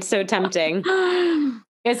know. It's so tempting.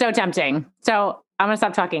 It's so tempting. So I'm going to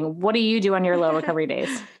stop talking. What do you do on your low recovery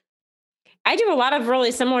days? I do a lot of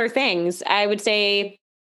really similar things. I would say,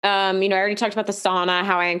 I already talked about the sauna,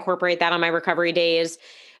 how I incorporate that on my recovery days.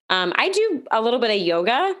 I do a little bit of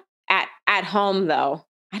yoga at home, though.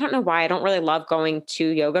 I don't know why. I don't really love going to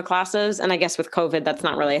yoga classes. And I guess with COVID, that's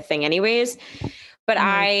not really a thing anyways. But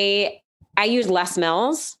I use Les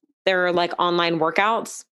Mills. They're like online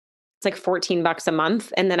workouts. It's like $14 a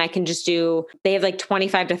month. And then I can just they have like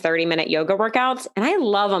 25 to 30-minute yoga workouts. And I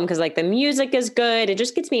love them because like the music is good. It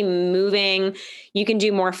just gets me moving. You can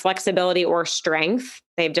do more flexibility or strength.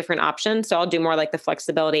 They have different options. So I'll do more like the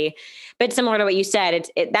flexibility. But similar to what you said,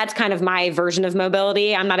 that's kind of my version of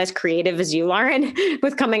mobility. I'm not as creative as you, Lauren,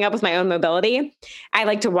 with coming up with my own mobility. I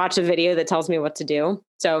like to watch a video that tells me what to do.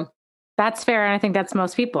 So that's fair. And I think that's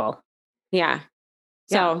most people. Yeah.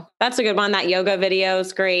 So that's a good one. That yoga video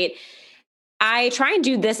is great. I try and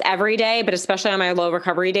do this every day, but especially on my low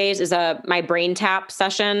recovery days is my brain tap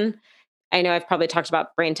session. I know I've probably talked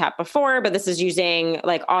about brain tap before, but this is using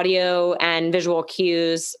like audio and visual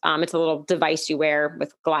cues. It's a little device you wear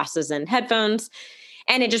with glasses and headphones,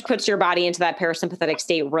 and it just puts your body into that parasympathetic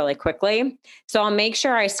state really quickly. So I'll make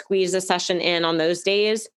sure I squeeze a session in on those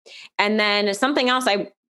days. And then something else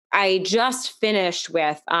I just finished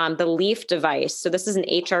with the Leaf device. So this is an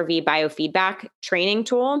HRV biofeedback training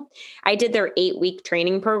tool. I did their 8-week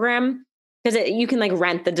training program because you can like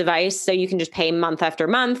rent the device. So you can just pay month after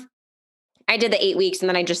month. I did the 8 weeks and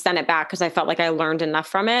then I just sent it back because I felt like I learned enough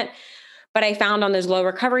from it. But I found on those low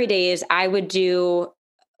recovery days, I would do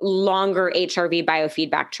longer HRV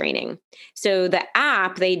biofeedback training. So the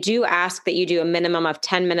app, they do ask that you do a minimum of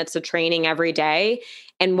 10 minutes of training every day.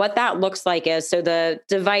 And what that looks like is, so the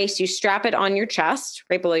device, you strap it on your chest,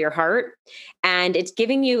 right below your heart, and it's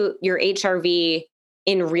giving you your HRV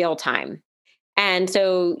in real time. And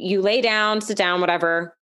so you lay down, sit down,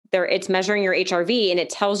 whatever, it's measuring your HRV and it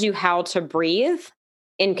tells you how to breathe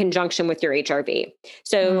in conjunction with your HRV.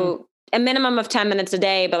 So a minimum of 10 minutes a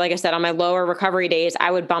day. But like I said, on my lower recovery days,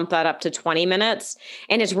 I would bump that up to 20 minutes.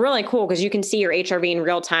 And it's really cool because you can see your HRV in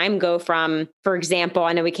real time go from, for example,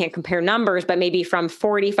 I know we can't compare numbers, but maybe from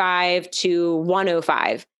 45 to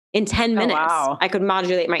 105 in 10 minutes. Wow. I could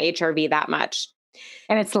modulate my HRV that much.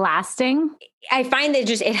 And it's lasting? I find that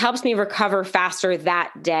it helps me recover faster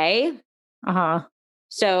that day. Uh-huh.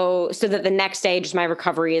 So that the next day, just my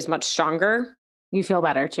recovery is much stronger. You feel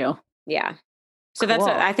better too. Yeah. So cool.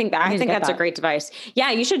 I think that's a great device.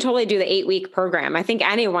 Yeah. You should totally do the 8-week program. I think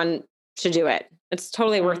anyone should do it. It's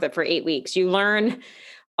totally worth it for 8 weeks. You learn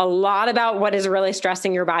a lot about what is really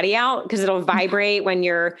stressing your body out because it'll vibrate when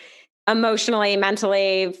you're emotionally,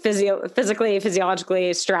 mentally, physically,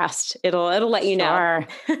 physiologically stressed. It'll let you know.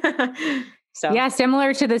 So yeah,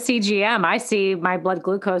 similar to the CGM, I see my blood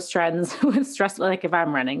glucose trends with stress. Like if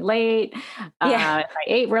I'm running late, if I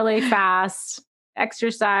ate really fast,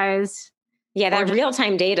 exercise. Yeah, that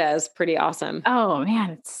real-time data is pretty awesome. Oh man,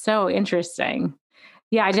 it's so interesting.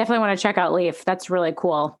 Yeah, I definitely want to check out Leaf. That's really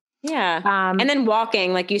cool. Yeah. And then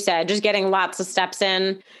walking, like you said, just getting lots of steps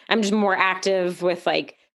in. I'm just more active with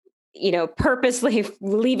purposely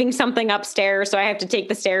leaving something upstairs so I have to take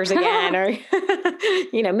the stairs again or,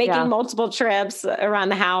 making multiple trips around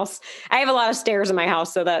the house. I have a lot of stairs in my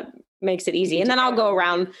house, so that makes it easy. And then I'll go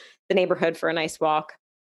around the neighborhood for a nice walk.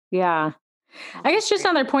 Yeah. I guess just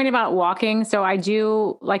another point about walking. So I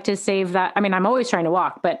do like to save that. I mean, I'm always trying to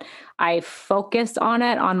walk, but I focus on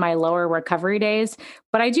it on my lower recovery days.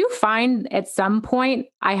 But I do find at some point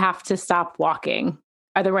I have to stop walking.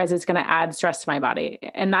 Otherwise, it's going to add stress to my body.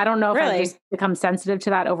 And I don't know if I've just become sensitive to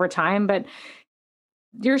that over time, but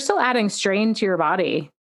you're still adding strain to your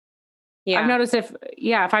body. Yeah. I've noticed if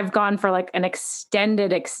I've gone for like an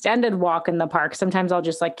extended walk in the park, sometimes I'll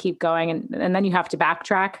just like keep going and then you have to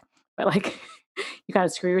backtrack. But like you kind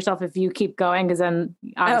of screw yourself if you keep going because then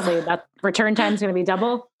obviously that return time is going to be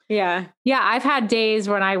double. Yeah. Yeah. I've had days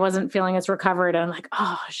when I wasn't feeling as recovered and I'm like,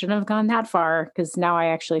 oh, I shouldn't have gone that far because now I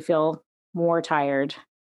actually feel more tired.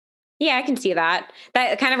 Yeah, I can see that.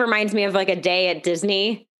 That kind of reminds me of like a day at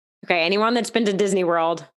Disney. Okay. Anyone that's been to Disney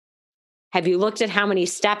World, have you looked at how many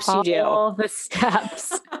steps you do? All the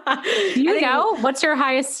steps. Do you know what's your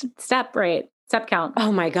highest step count?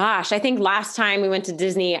 Oh my gosh. I think last time we went to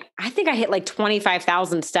Disney, I think I hit like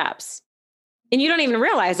 25,000 steps. And you don't even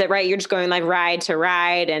realize it, right? You're just going like ride to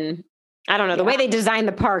ride. And I don't know, the way they design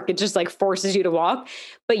the park, it just like forces you to walk.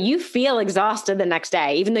 But you feel exhausted the next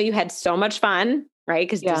day, even though you had so much fun, right?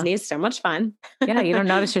 Because Disney is so much fun. Yeah, you don't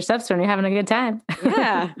notice your steps when you're having a good time.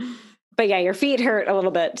 Yeah. But yeah, your feet hurt a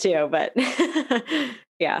little bit too, but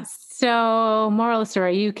yeah. So moral of the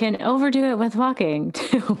story, you can overdo it with walking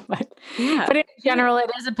too. But in general,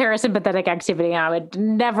 it is a parasympathetic activity. I would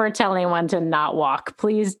never tell anyone to not walk.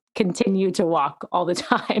 Please continue to walk all the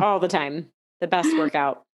time. All the time. The best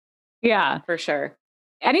workout. Yeah. For sure.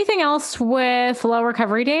 Anything else with low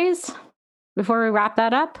recovery days before we wrap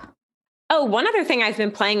that up? Oh, one other thing I've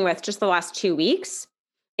been playing with just the last 2 weeks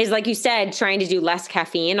is, like you said, trying to do less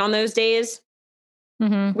caffeine on those days,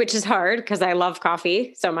 which is hard because I love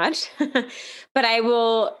coffee so much. But I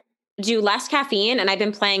will do less caffeine. And I've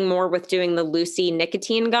been playing more with doing the Lucy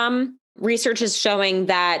nicotine gum. Research is showing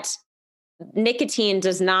that nicotine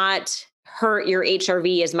does not hurt your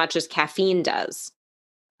HRV as much as caffeine does.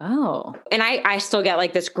 Oh. And I still get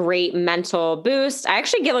like this great mental boost. I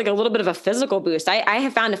actually get like a little bit of a physical boost. I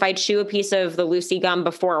have found if I chew a piece of the Lucy gum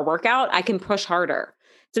before a workout, I can push harder.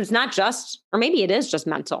 So it's not just, or maybe it is just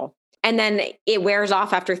mental. And then it wears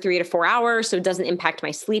off after 3 to 4 hours. So it doesn't impact my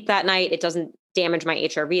sleep that night. It doesn't damage my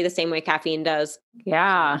HRV the same way caffeine does.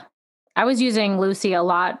 Yeah. I was using Lucy a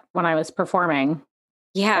lot when I was performing.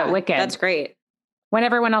 Yeah. At Wicked. That's great. When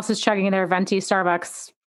everyone else is chugging their venti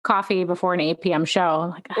Starbucks coffee before an 8 p.m. show, I'm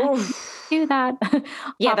like, I can do that.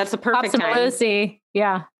 Yeah, that's the perfect some time. Lucy.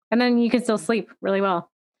 Yeah. And then you can still sleep really well.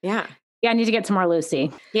 Yeah. Yeah, I need to get some more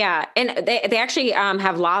Lucy. Yeah. And they actually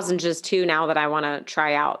have lozenges too now that I want to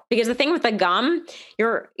try out. Because the thing with the gum,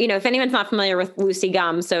 if anyone's not familiar with Lucy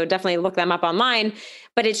gum, so definitely look them up online,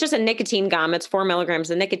 but it's just a nicotine gum. It's 4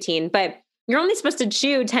 milligrams of nicotine, but you're only supposed to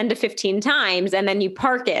chew 10 to 15 times and then you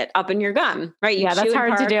park it up in your gum, right? Yeah, that's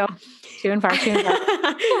hard to do. Chew and park.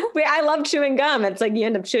 I love chewing gum. It's like you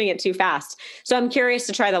end up chewing it too fast. So I'm curious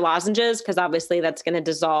to try the lozenges because obviously that's going to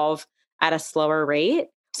dissolve at a slower rate.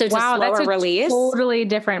 So it's a slower release. Totally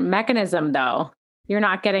different mechanism though. You're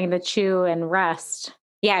not getting the chew and rest.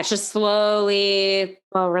 Yeah, it's just slow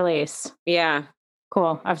release. Yeah.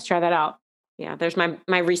 Cool. I have to try that out. Yeah, there's my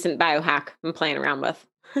recent biohack I'm playing around with.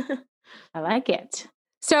 I like it.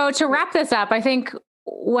 So to wrap this up, I think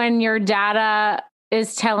when your data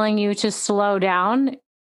is telling you to slow down,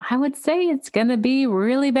 I would say it's going to be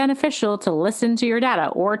really beneficial to listen to your data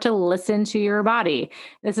or to listen to your body.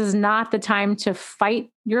 This is not the time to fight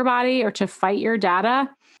your body or to fight your data.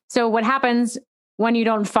 So what happens when you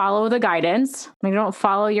don't follow the guidance, when you don't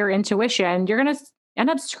follow your intuition, you're going to end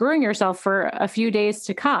up screwing yourself for a few days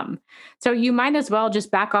to come. So you might as well just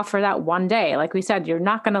back off for that one day. Like we said, you're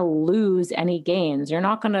not going to lose any gains. You're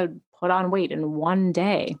not going to put on weight in one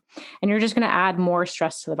day, and you're just going to add more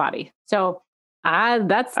stress to the body. So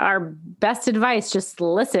that's our best advice. Just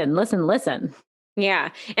listen. Yeah.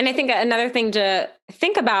 And I think another thing to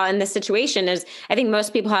think about in this situation is I think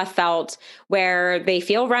most people have felt where they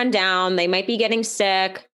feel run down, they might be getting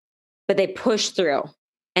sick, but they push through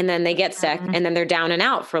and then they get sick and then they're down and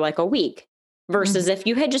out for like a week. Versus if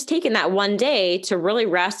you had just taken that one day to really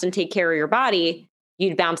rest and take care of your body,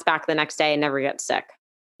 you'd bounce back the next day and never get sick.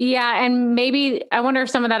 Yeah. And maybe I wonder if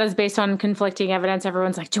some of that is based on conflicting evidence.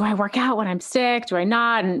 Everyone's like, do I work out when I'm sick? Do I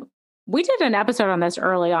not? And we did an episode on this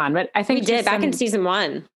early on, but I think we did back in season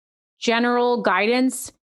 1. General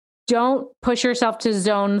guidance. Don't push yourself to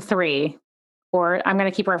zone 3, or I'm going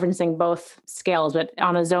to keep referencing both scales, but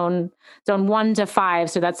on a zone 1 to 5.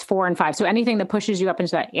 So that's 4 and 5. So anything that pushes you up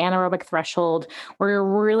into that anaerobic threshold where you're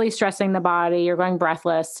really stressing the body, you're going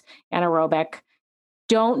breathless, anaerobic.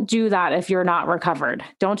 Don't do that if you're not recovered.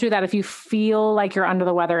 Don't do that if you feel like you're under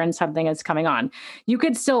the weather and something is coming on. You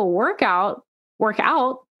could still work out. One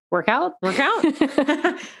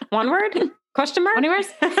word? Question mark?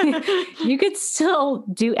 You could still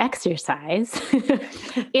do exercise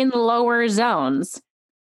in lower zones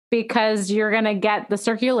because you're going to get the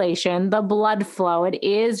circulation, the blood flow. It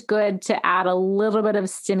is good to add a little bit of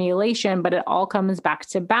stimulation, but it all comes back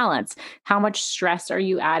to balance. How much stress are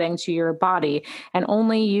you adding to your body? And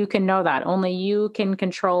only you can know that. Only you can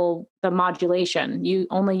control the modulation.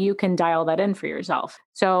 Only you can dial that in for yourself.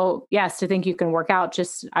 So yes, to think you can work out,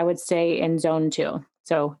 just I would say in zone 2.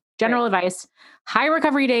 So general advice, high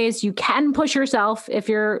recovery days, you can push yourself if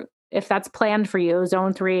that's planned for you.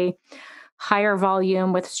 Zone 3, higher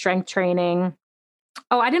volume with strength training.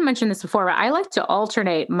 Oh, I didn't mention this before, but I like to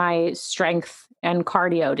alternate my strength and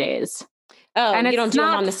cardio days. Oh, and you don't do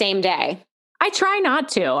them on the same day? I try not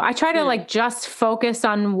to. I try to just focus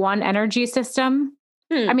on one energy system.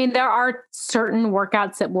 I mean, there are certain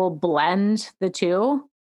workouts that will blend the two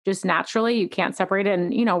just naturally. You can't separate it.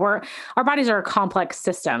 And, our bodies are a complex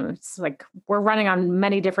system. It's like we're running on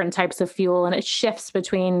many different types of fuel and it shifts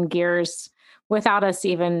between gears without us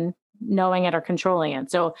even knowing it or controlling it.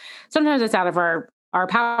 So sometimes it's out of our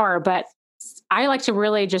power, but I like to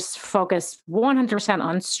really just focus 100%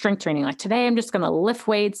 on strength training. Like today, I'm just going to lift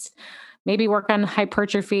weights, maybe work on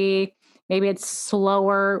hypertrophy. Maybe it's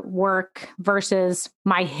slower work versus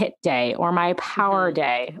my HIIT day or my power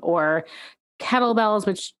day or kettlebells,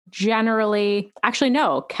 which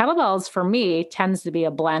kettlebells for me tends to be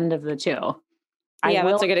a blend of the two. Yeah,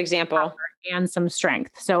 that's a good example. And some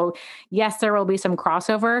strength. So yes, there will be some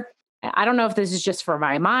crossover. I don't know if this is just for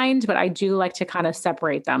my mind, but I do like to kind of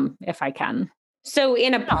separate them if I can. So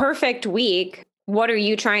in a perfect week, what are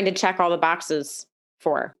you trying to check all the boxes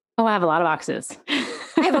for? Oh, I have a lot of boxes.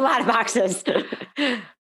 I have a lot of boxes. Here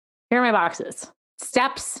are my boxes.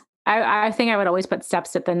 Steps. I think I would always put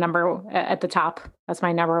steps at the top. That's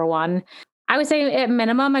my number one. I would say at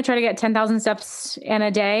minimum, I try to get 10,000 steps in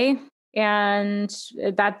a day. And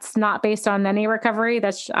that's not based on any recovery.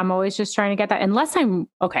 I'm always just trying to get that unless I'm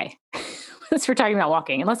okay. Unless we're talking about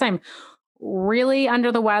walking, unless I'm really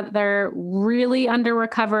under the weather, really under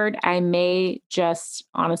recovered, I may just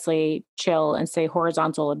honestly chill and stay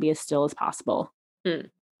horizontal and be as still as possible.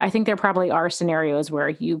 I think there probably are scenarios where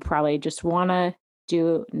you probably just want to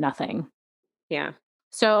do nothing. Yeah.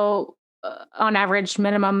 So on average,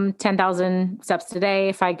 minimum 10,000 steps a day.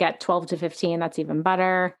 If I get 12 to 15, that's even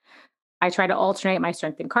better. I try to alternate my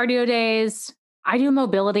strength and cardio days. I do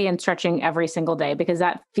mobility and stretching every single day because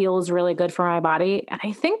that feels really good for my body. And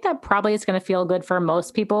I think that probably is going to feel good for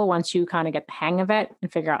most people once you kind of get the hang of it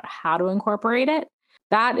and figure out how to incorporate it.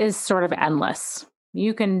 That is sort of endless.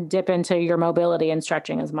 You can dip into your mobility and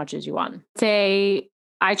stretching as much as you want. Say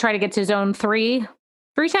I try to get to zone 3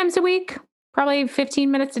 times a week, probably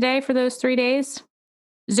 15 minutes a day for those 3 days.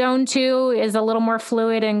 Zone 2 is a little more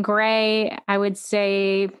fluid and gray. I would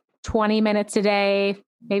say 20 minutes a day,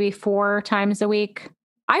 maybe 4 times a week.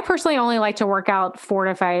 I personally only like to work out 4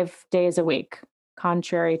 to 5 days a week,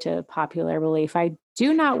 contrary to popular belief. I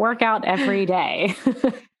do not work out every day.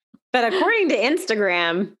 But according to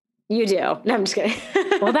Instagram, you do. No, I'm just kidding.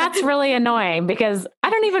 Well, that's really annoying because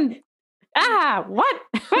I don't even, what?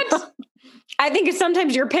 I think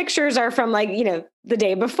sometimes your pictures are from the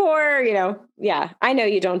day before, yeah, I know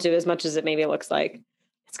you don't do as much as it maybe looks like.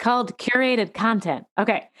 It's called curated content.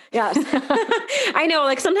 Okay. Yes. I know.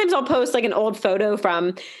 Like sometimes I'll post like an old photo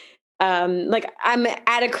from like I'm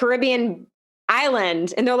at a Caribbean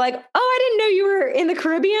island and they're like, oh, I didn't know you were in the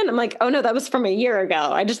Caribbean. I'm like, oh no, that was from a year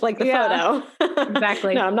ago. I just like the photo.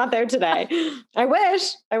 Exactly. No, I'm not there today. I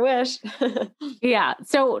wish. Yeah.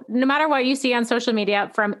 So no matter what you see on social media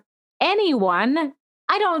from anyone,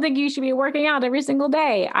 I don't think you should be working out every single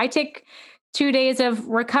day. I take 2 days of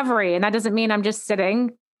recovery and that doesn't mean I'm just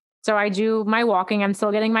sitting. So I do my walking. I'm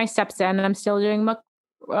still getting my steps in and I'm still doing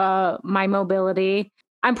my mobility.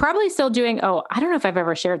 I'm probably still doing, I don't know if I've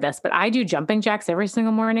ever shared this, but I do jumping jacks every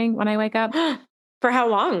single morning when I wake up. For how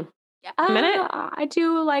long? A minute? I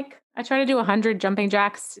try to do 100 jumping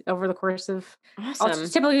jacks over the course of, awesome. I'll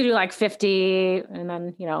typically do like 50 and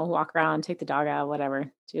then, walk around, take the dog out, whatever,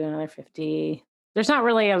 do another 50. There's not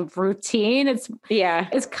really a routine. It's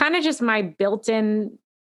kind of just my built-in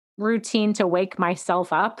routine to wake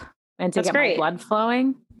myself up and to get my blood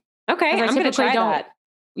flowing. Okay. I'm going to try that.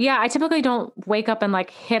 Yeah. I typically don't wake up and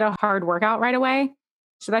like hit a hard workout right away.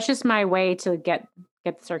 So that's just my way to get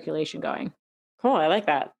the circulation going. Cool. I like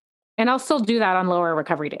that. And I'll still do that on lower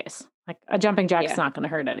recovery days. Like a jumping jack is not going to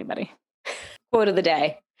hurt anybody. Quote of the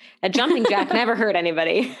day. A jumping jack never hurt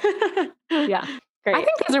anybody. Yeah. Great. I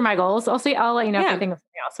think those are my goals. I'll let you know if I think of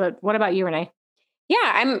something else. But what about you, Renee?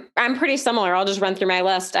 Yeah, I'm pretty similar. I'll just run through my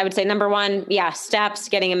list. I would say number 1, steps,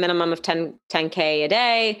 getting a minimum of 10K a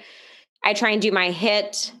day. I try and do my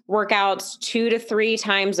HIIT workouts 2 to 3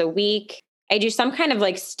 times a week. I do some kind of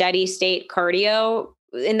like steady state cardio,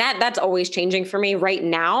 and that's always changing for me right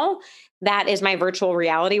now. That is my virtual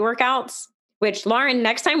reality workouts, which Lauren,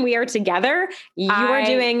 next time we are together, you are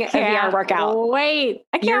doing a VR workout. Wait,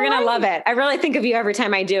 you're going to love it. I really think of you every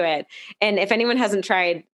time I do it. And if anyone hasn't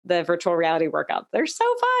tried the virtual reality workouts, they're so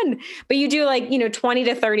fun, but you do 20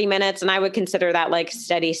 to 30 minutes. And I would consider that like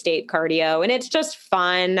steady state cardio. And it's just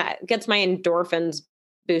fun. It gets my endorphins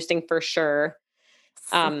boosting for sure.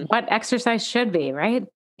 What exercise should be, right?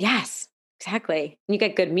 Yes, exactly. You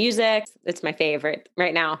get good music. It's my favorite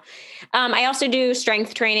right now. I also do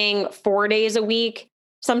strength training 4 days a week,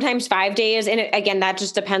 sometimes 5 days. And again, that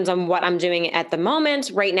just depends on what I'm doing at the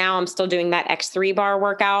moment. Right now, I'm still doing that X3 bar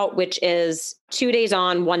workout, which is 2 days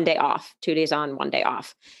on, 1 day off, 2 days on, 1 day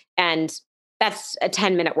off. And that's a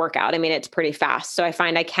 10-minute workout. I mean, it's pretty fast. So I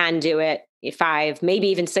find I can do it 5, maybe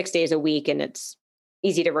even 6 days a week, and it's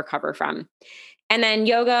easy to recover from. And then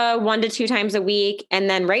yoga 1 to 2 times a week. And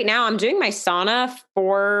then right now I'm doing my sauna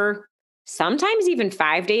for sometimes even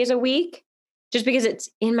 5 days a week, just because it's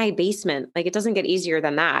in my basement. Like it doesn't get easier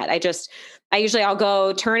than that. I'll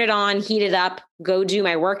go turn it on, heat it up, go do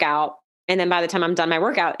my workout. And then by the time I'm done my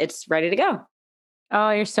workout, it's ready to go. Oh,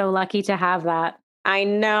 you're so lucky to have that. I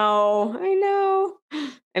know.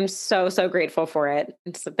 I'm so, so grateful for it.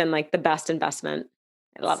 It's been like the best investment.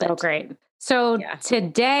 I love it. So great. So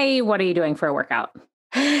today, what are you doing for a workout?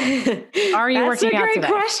 Are you working out today? That's a great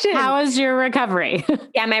question. How is your recovery?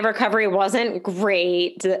 Yeah, my recovery wasn't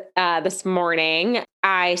great this morning.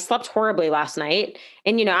 I slept horribly last night.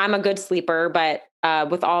 And, I'm a good sleeper, but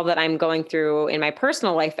with all that I'm going through in my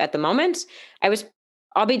personal life at the moment,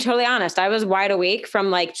 I'll be totally honest, I was wide awake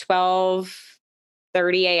from like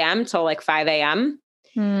 12:30 a.m. till like 5 a.m.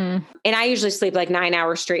 Mm. And I usually sleep like 9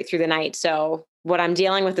 hours straight through the night. So what I'm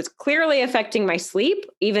dealing with is clearly affecting my sleep.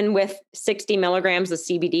 Even with 60 milligrams of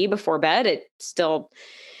CBD before bed, it still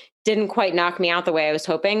didn't quite knock me out the way I was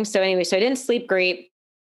hoping. So anyway, so I didn't sleep great.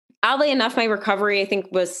 Oddly enough, my recovery, I think,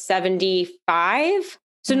 was 75.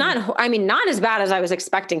 So not as bad as I was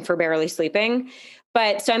expecting for barely sleeping.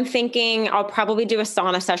 But so I'm thinking I'll probably do a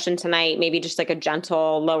sauna session tonight, maybe just like a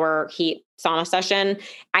gentle lower heat sauna session.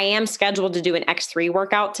 I am scheduled to do an X3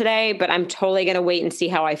 workout today, but I'm totally going to wait and see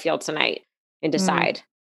how I feel tonight and decide.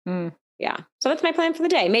 Mm. Yeah. So that's my plan for the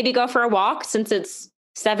day. Maybe go for a walk since it's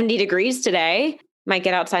 70 degrees today. Might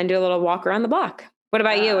get outside and do a little walk around the block. What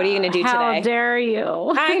about you? What are you going to do today? How dare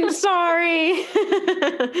you? I'm sorry.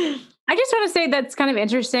 I just want to say that's kind of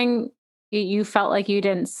interesting. You felt like you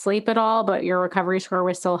didn't sleep at all, but your recovery score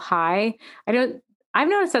was still high. I've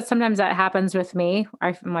noticed that sometimes that happens with me.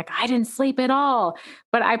 I'm like, I didn't sleep at all,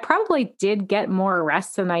 but I probably did get more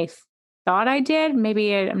rest than I thought I did.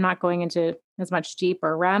 Maybe I'm not going into as much deep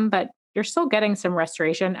or REM, but you're still getting some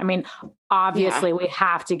restoration. I mean, obviously we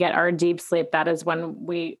have to get our deep sleep. That is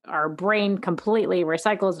when our brain completely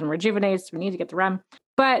recycles and rejuvenates. We need to get the REM.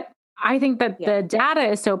 But I think that the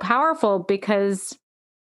data is so powerful because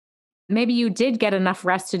maybe you did get enough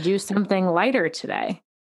rest to do something lighter today.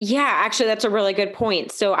 Yeah, actually, that's a really good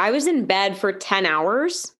point. So I was in bed for 10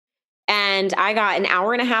 hours and I got an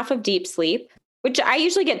hour and a half of deep sleep, which I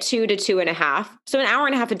usually get 2 to 2.5. So an hour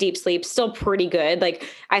and a half of deep sleep, still pretty good. Like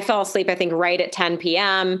I fell asleep, I think, right at 10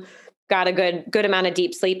 p.m., got a good amount of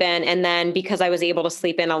deep sleep in. And then because I was able to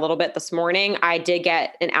sleep in a little bit this morning, I did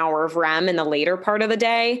get an hour of REM in the later part of the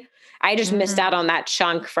day. I just missed out on that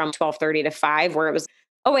chunk from 12:30 to 5 where it was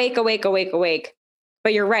awake, awake, awake, awake.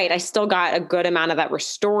 But you're right. I still got a good amount of that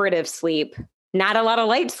restorative sleep, not a lot of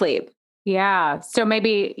light sleep. Yeah. So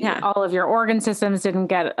maybe all of your organ systems didn't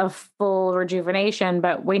get a full rejuvenation,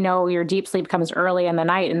 but we know your deep sleep comes early in the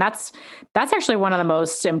night. And that's actually one of the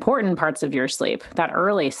most important parts of your sleep, that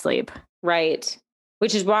early sleep. Right.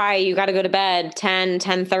 Which is why you got to go to bed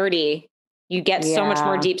 10:30. You get so much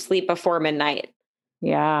more deep sleep before midnight.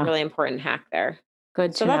 Yeah. Really important hack there.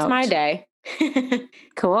 Good. So that's my day.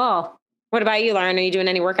 Cool. What about you, Lauren? Are you doing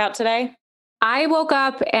any workout today? I woke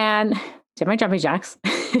up and did my jumping jacks.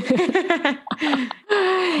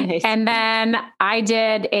 Nice. And then I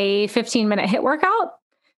did a 15-minute HIIT workout.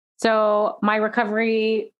 So my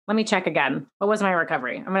recovery, let me check again. What was my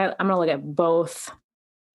recovery? I'm gonna look at both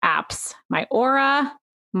apps. My Aura,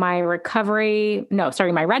 my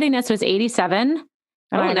readiness was 87.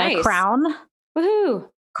 And I got a crown. Woohoo.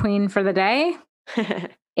 Queen for the day.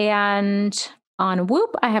 And on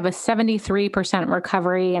Whoop, I have a 73%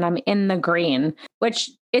 recovery and I'm in the green, which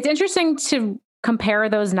it's interesting to compare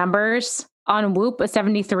those numbers. On Whoop, a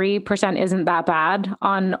 73% isn't that bad.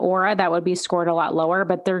 On Aura, that would be scored a lot lower,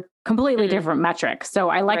 but they're completely different metrics. So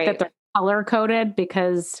I like that they're color coded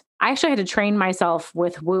because I actually had to train myself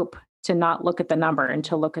with Whoop to not look at the number and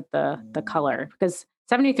to look at the color because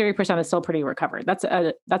 73% is still pretty recovered. That's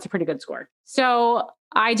a pretty good score. So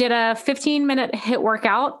I did a 15-minute HIIT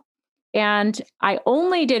workout and I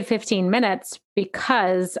only did 15 minutes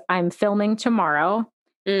because I'm filming tomorrow.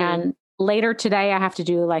 And later today, I have to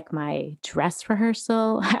do like my dress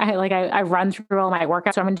rehearsal. I run through all my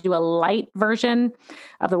workouts. So I'm going to do a light version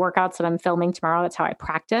of the workouts that I'm filming tomorrow. That's how I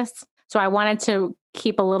practice. So I wanted to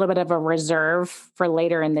keep a little bit of a reserve for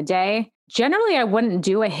later in the day. Generally, I wouldn't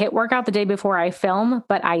do a HIIT workout the day before I film,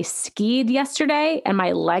 but I skied yesterday and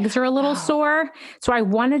my legs are a little sore. So I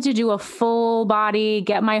wanted to do a full body,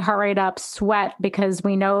 get my heart rate up, sweat, because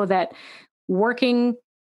we know that working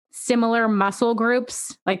similar muscle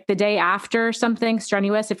groups, like the day after something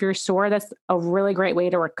strenuous, if you're sore, that's a really great way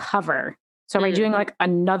to recover. So by doing like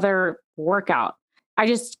another workout, I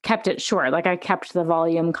just kept it short. Like I kept the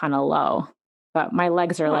volume kind of low, but my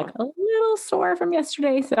legs are like a little sore from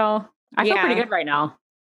yesterday. So I feel pretty good right now.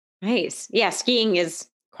 Nice. Yeah. Skiing is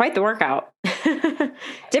quite the workout.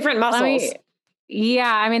 Different muscles.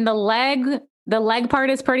 I mean, the leg part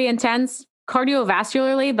is pretty intense.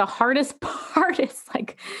 Cardiovascularly, the hardest part is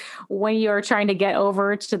like when you're trying to get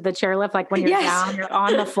over to the chairlift, like when you're down, you're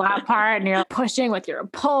on the flat part and you're pushing with your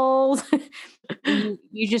poles.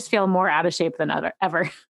 you just feel more out of shape than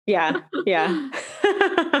ever. Yeah.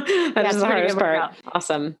 That is the hardest part.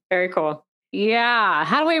 Awesome. Very cool. Yeah.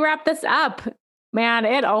 How do we wrap this up? Man,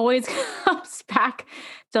 it always comes back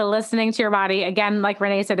to listening to your body. Again, like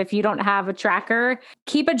Renee said, if you don't have a tracker,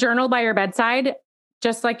 keep a journal by your bedside.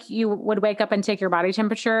 Just like you would wake up and take your body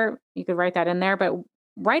temperature, you could write that in there, but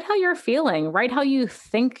write how you're feeling, write how you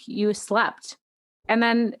think you slept. And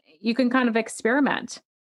then you can kind of experiment.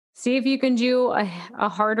 See if you can do a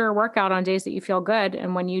harder workout on days that you feel good.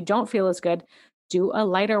 And when you don't feel as good, do a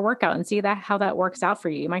lighter workout and see that how that works out for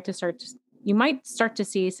you. You might start to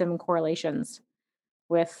see some correlations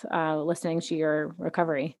with listening to your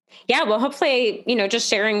recovery. Yeah. Well, hopefully, just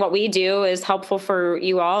sharing what we do is helpful for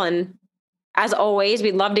you all. And as always,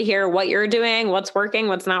 we'd love to hear what you're doing, what's working,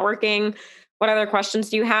 what's not working. What other questions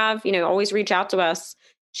do you have? Always reach out to us.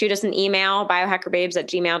 Shoot us an email,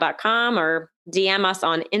 biohackerbabes@gmail.com, or DM us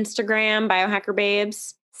on Instagram,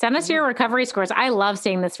 biohackerbabes. Send us your recovery scores. I love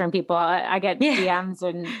seeing this from people. I get DMs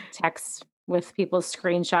and texts with people's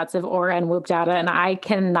screenshots of Oura and Whoop data, and I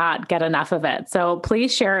cannot get enough of it. So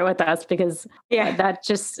please share it with us because that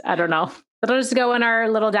just, I don't know. It'll just go in our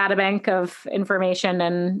little data bank of information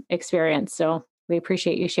and experience. So we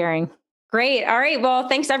appreciate you sharing. Great. All right. Well,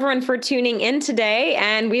 thanks everyone for tuning in today,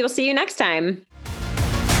 and we will see you next time.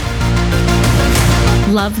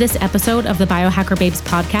 Love this episode of the Biohacker Babes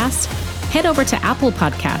podcast? Head over to Apple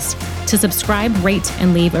Podcasts to subscribe, rate,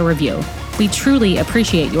 and leave a review. We truly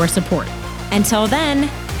appreciate your support. Until then,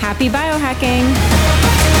 happy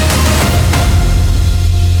biohacking.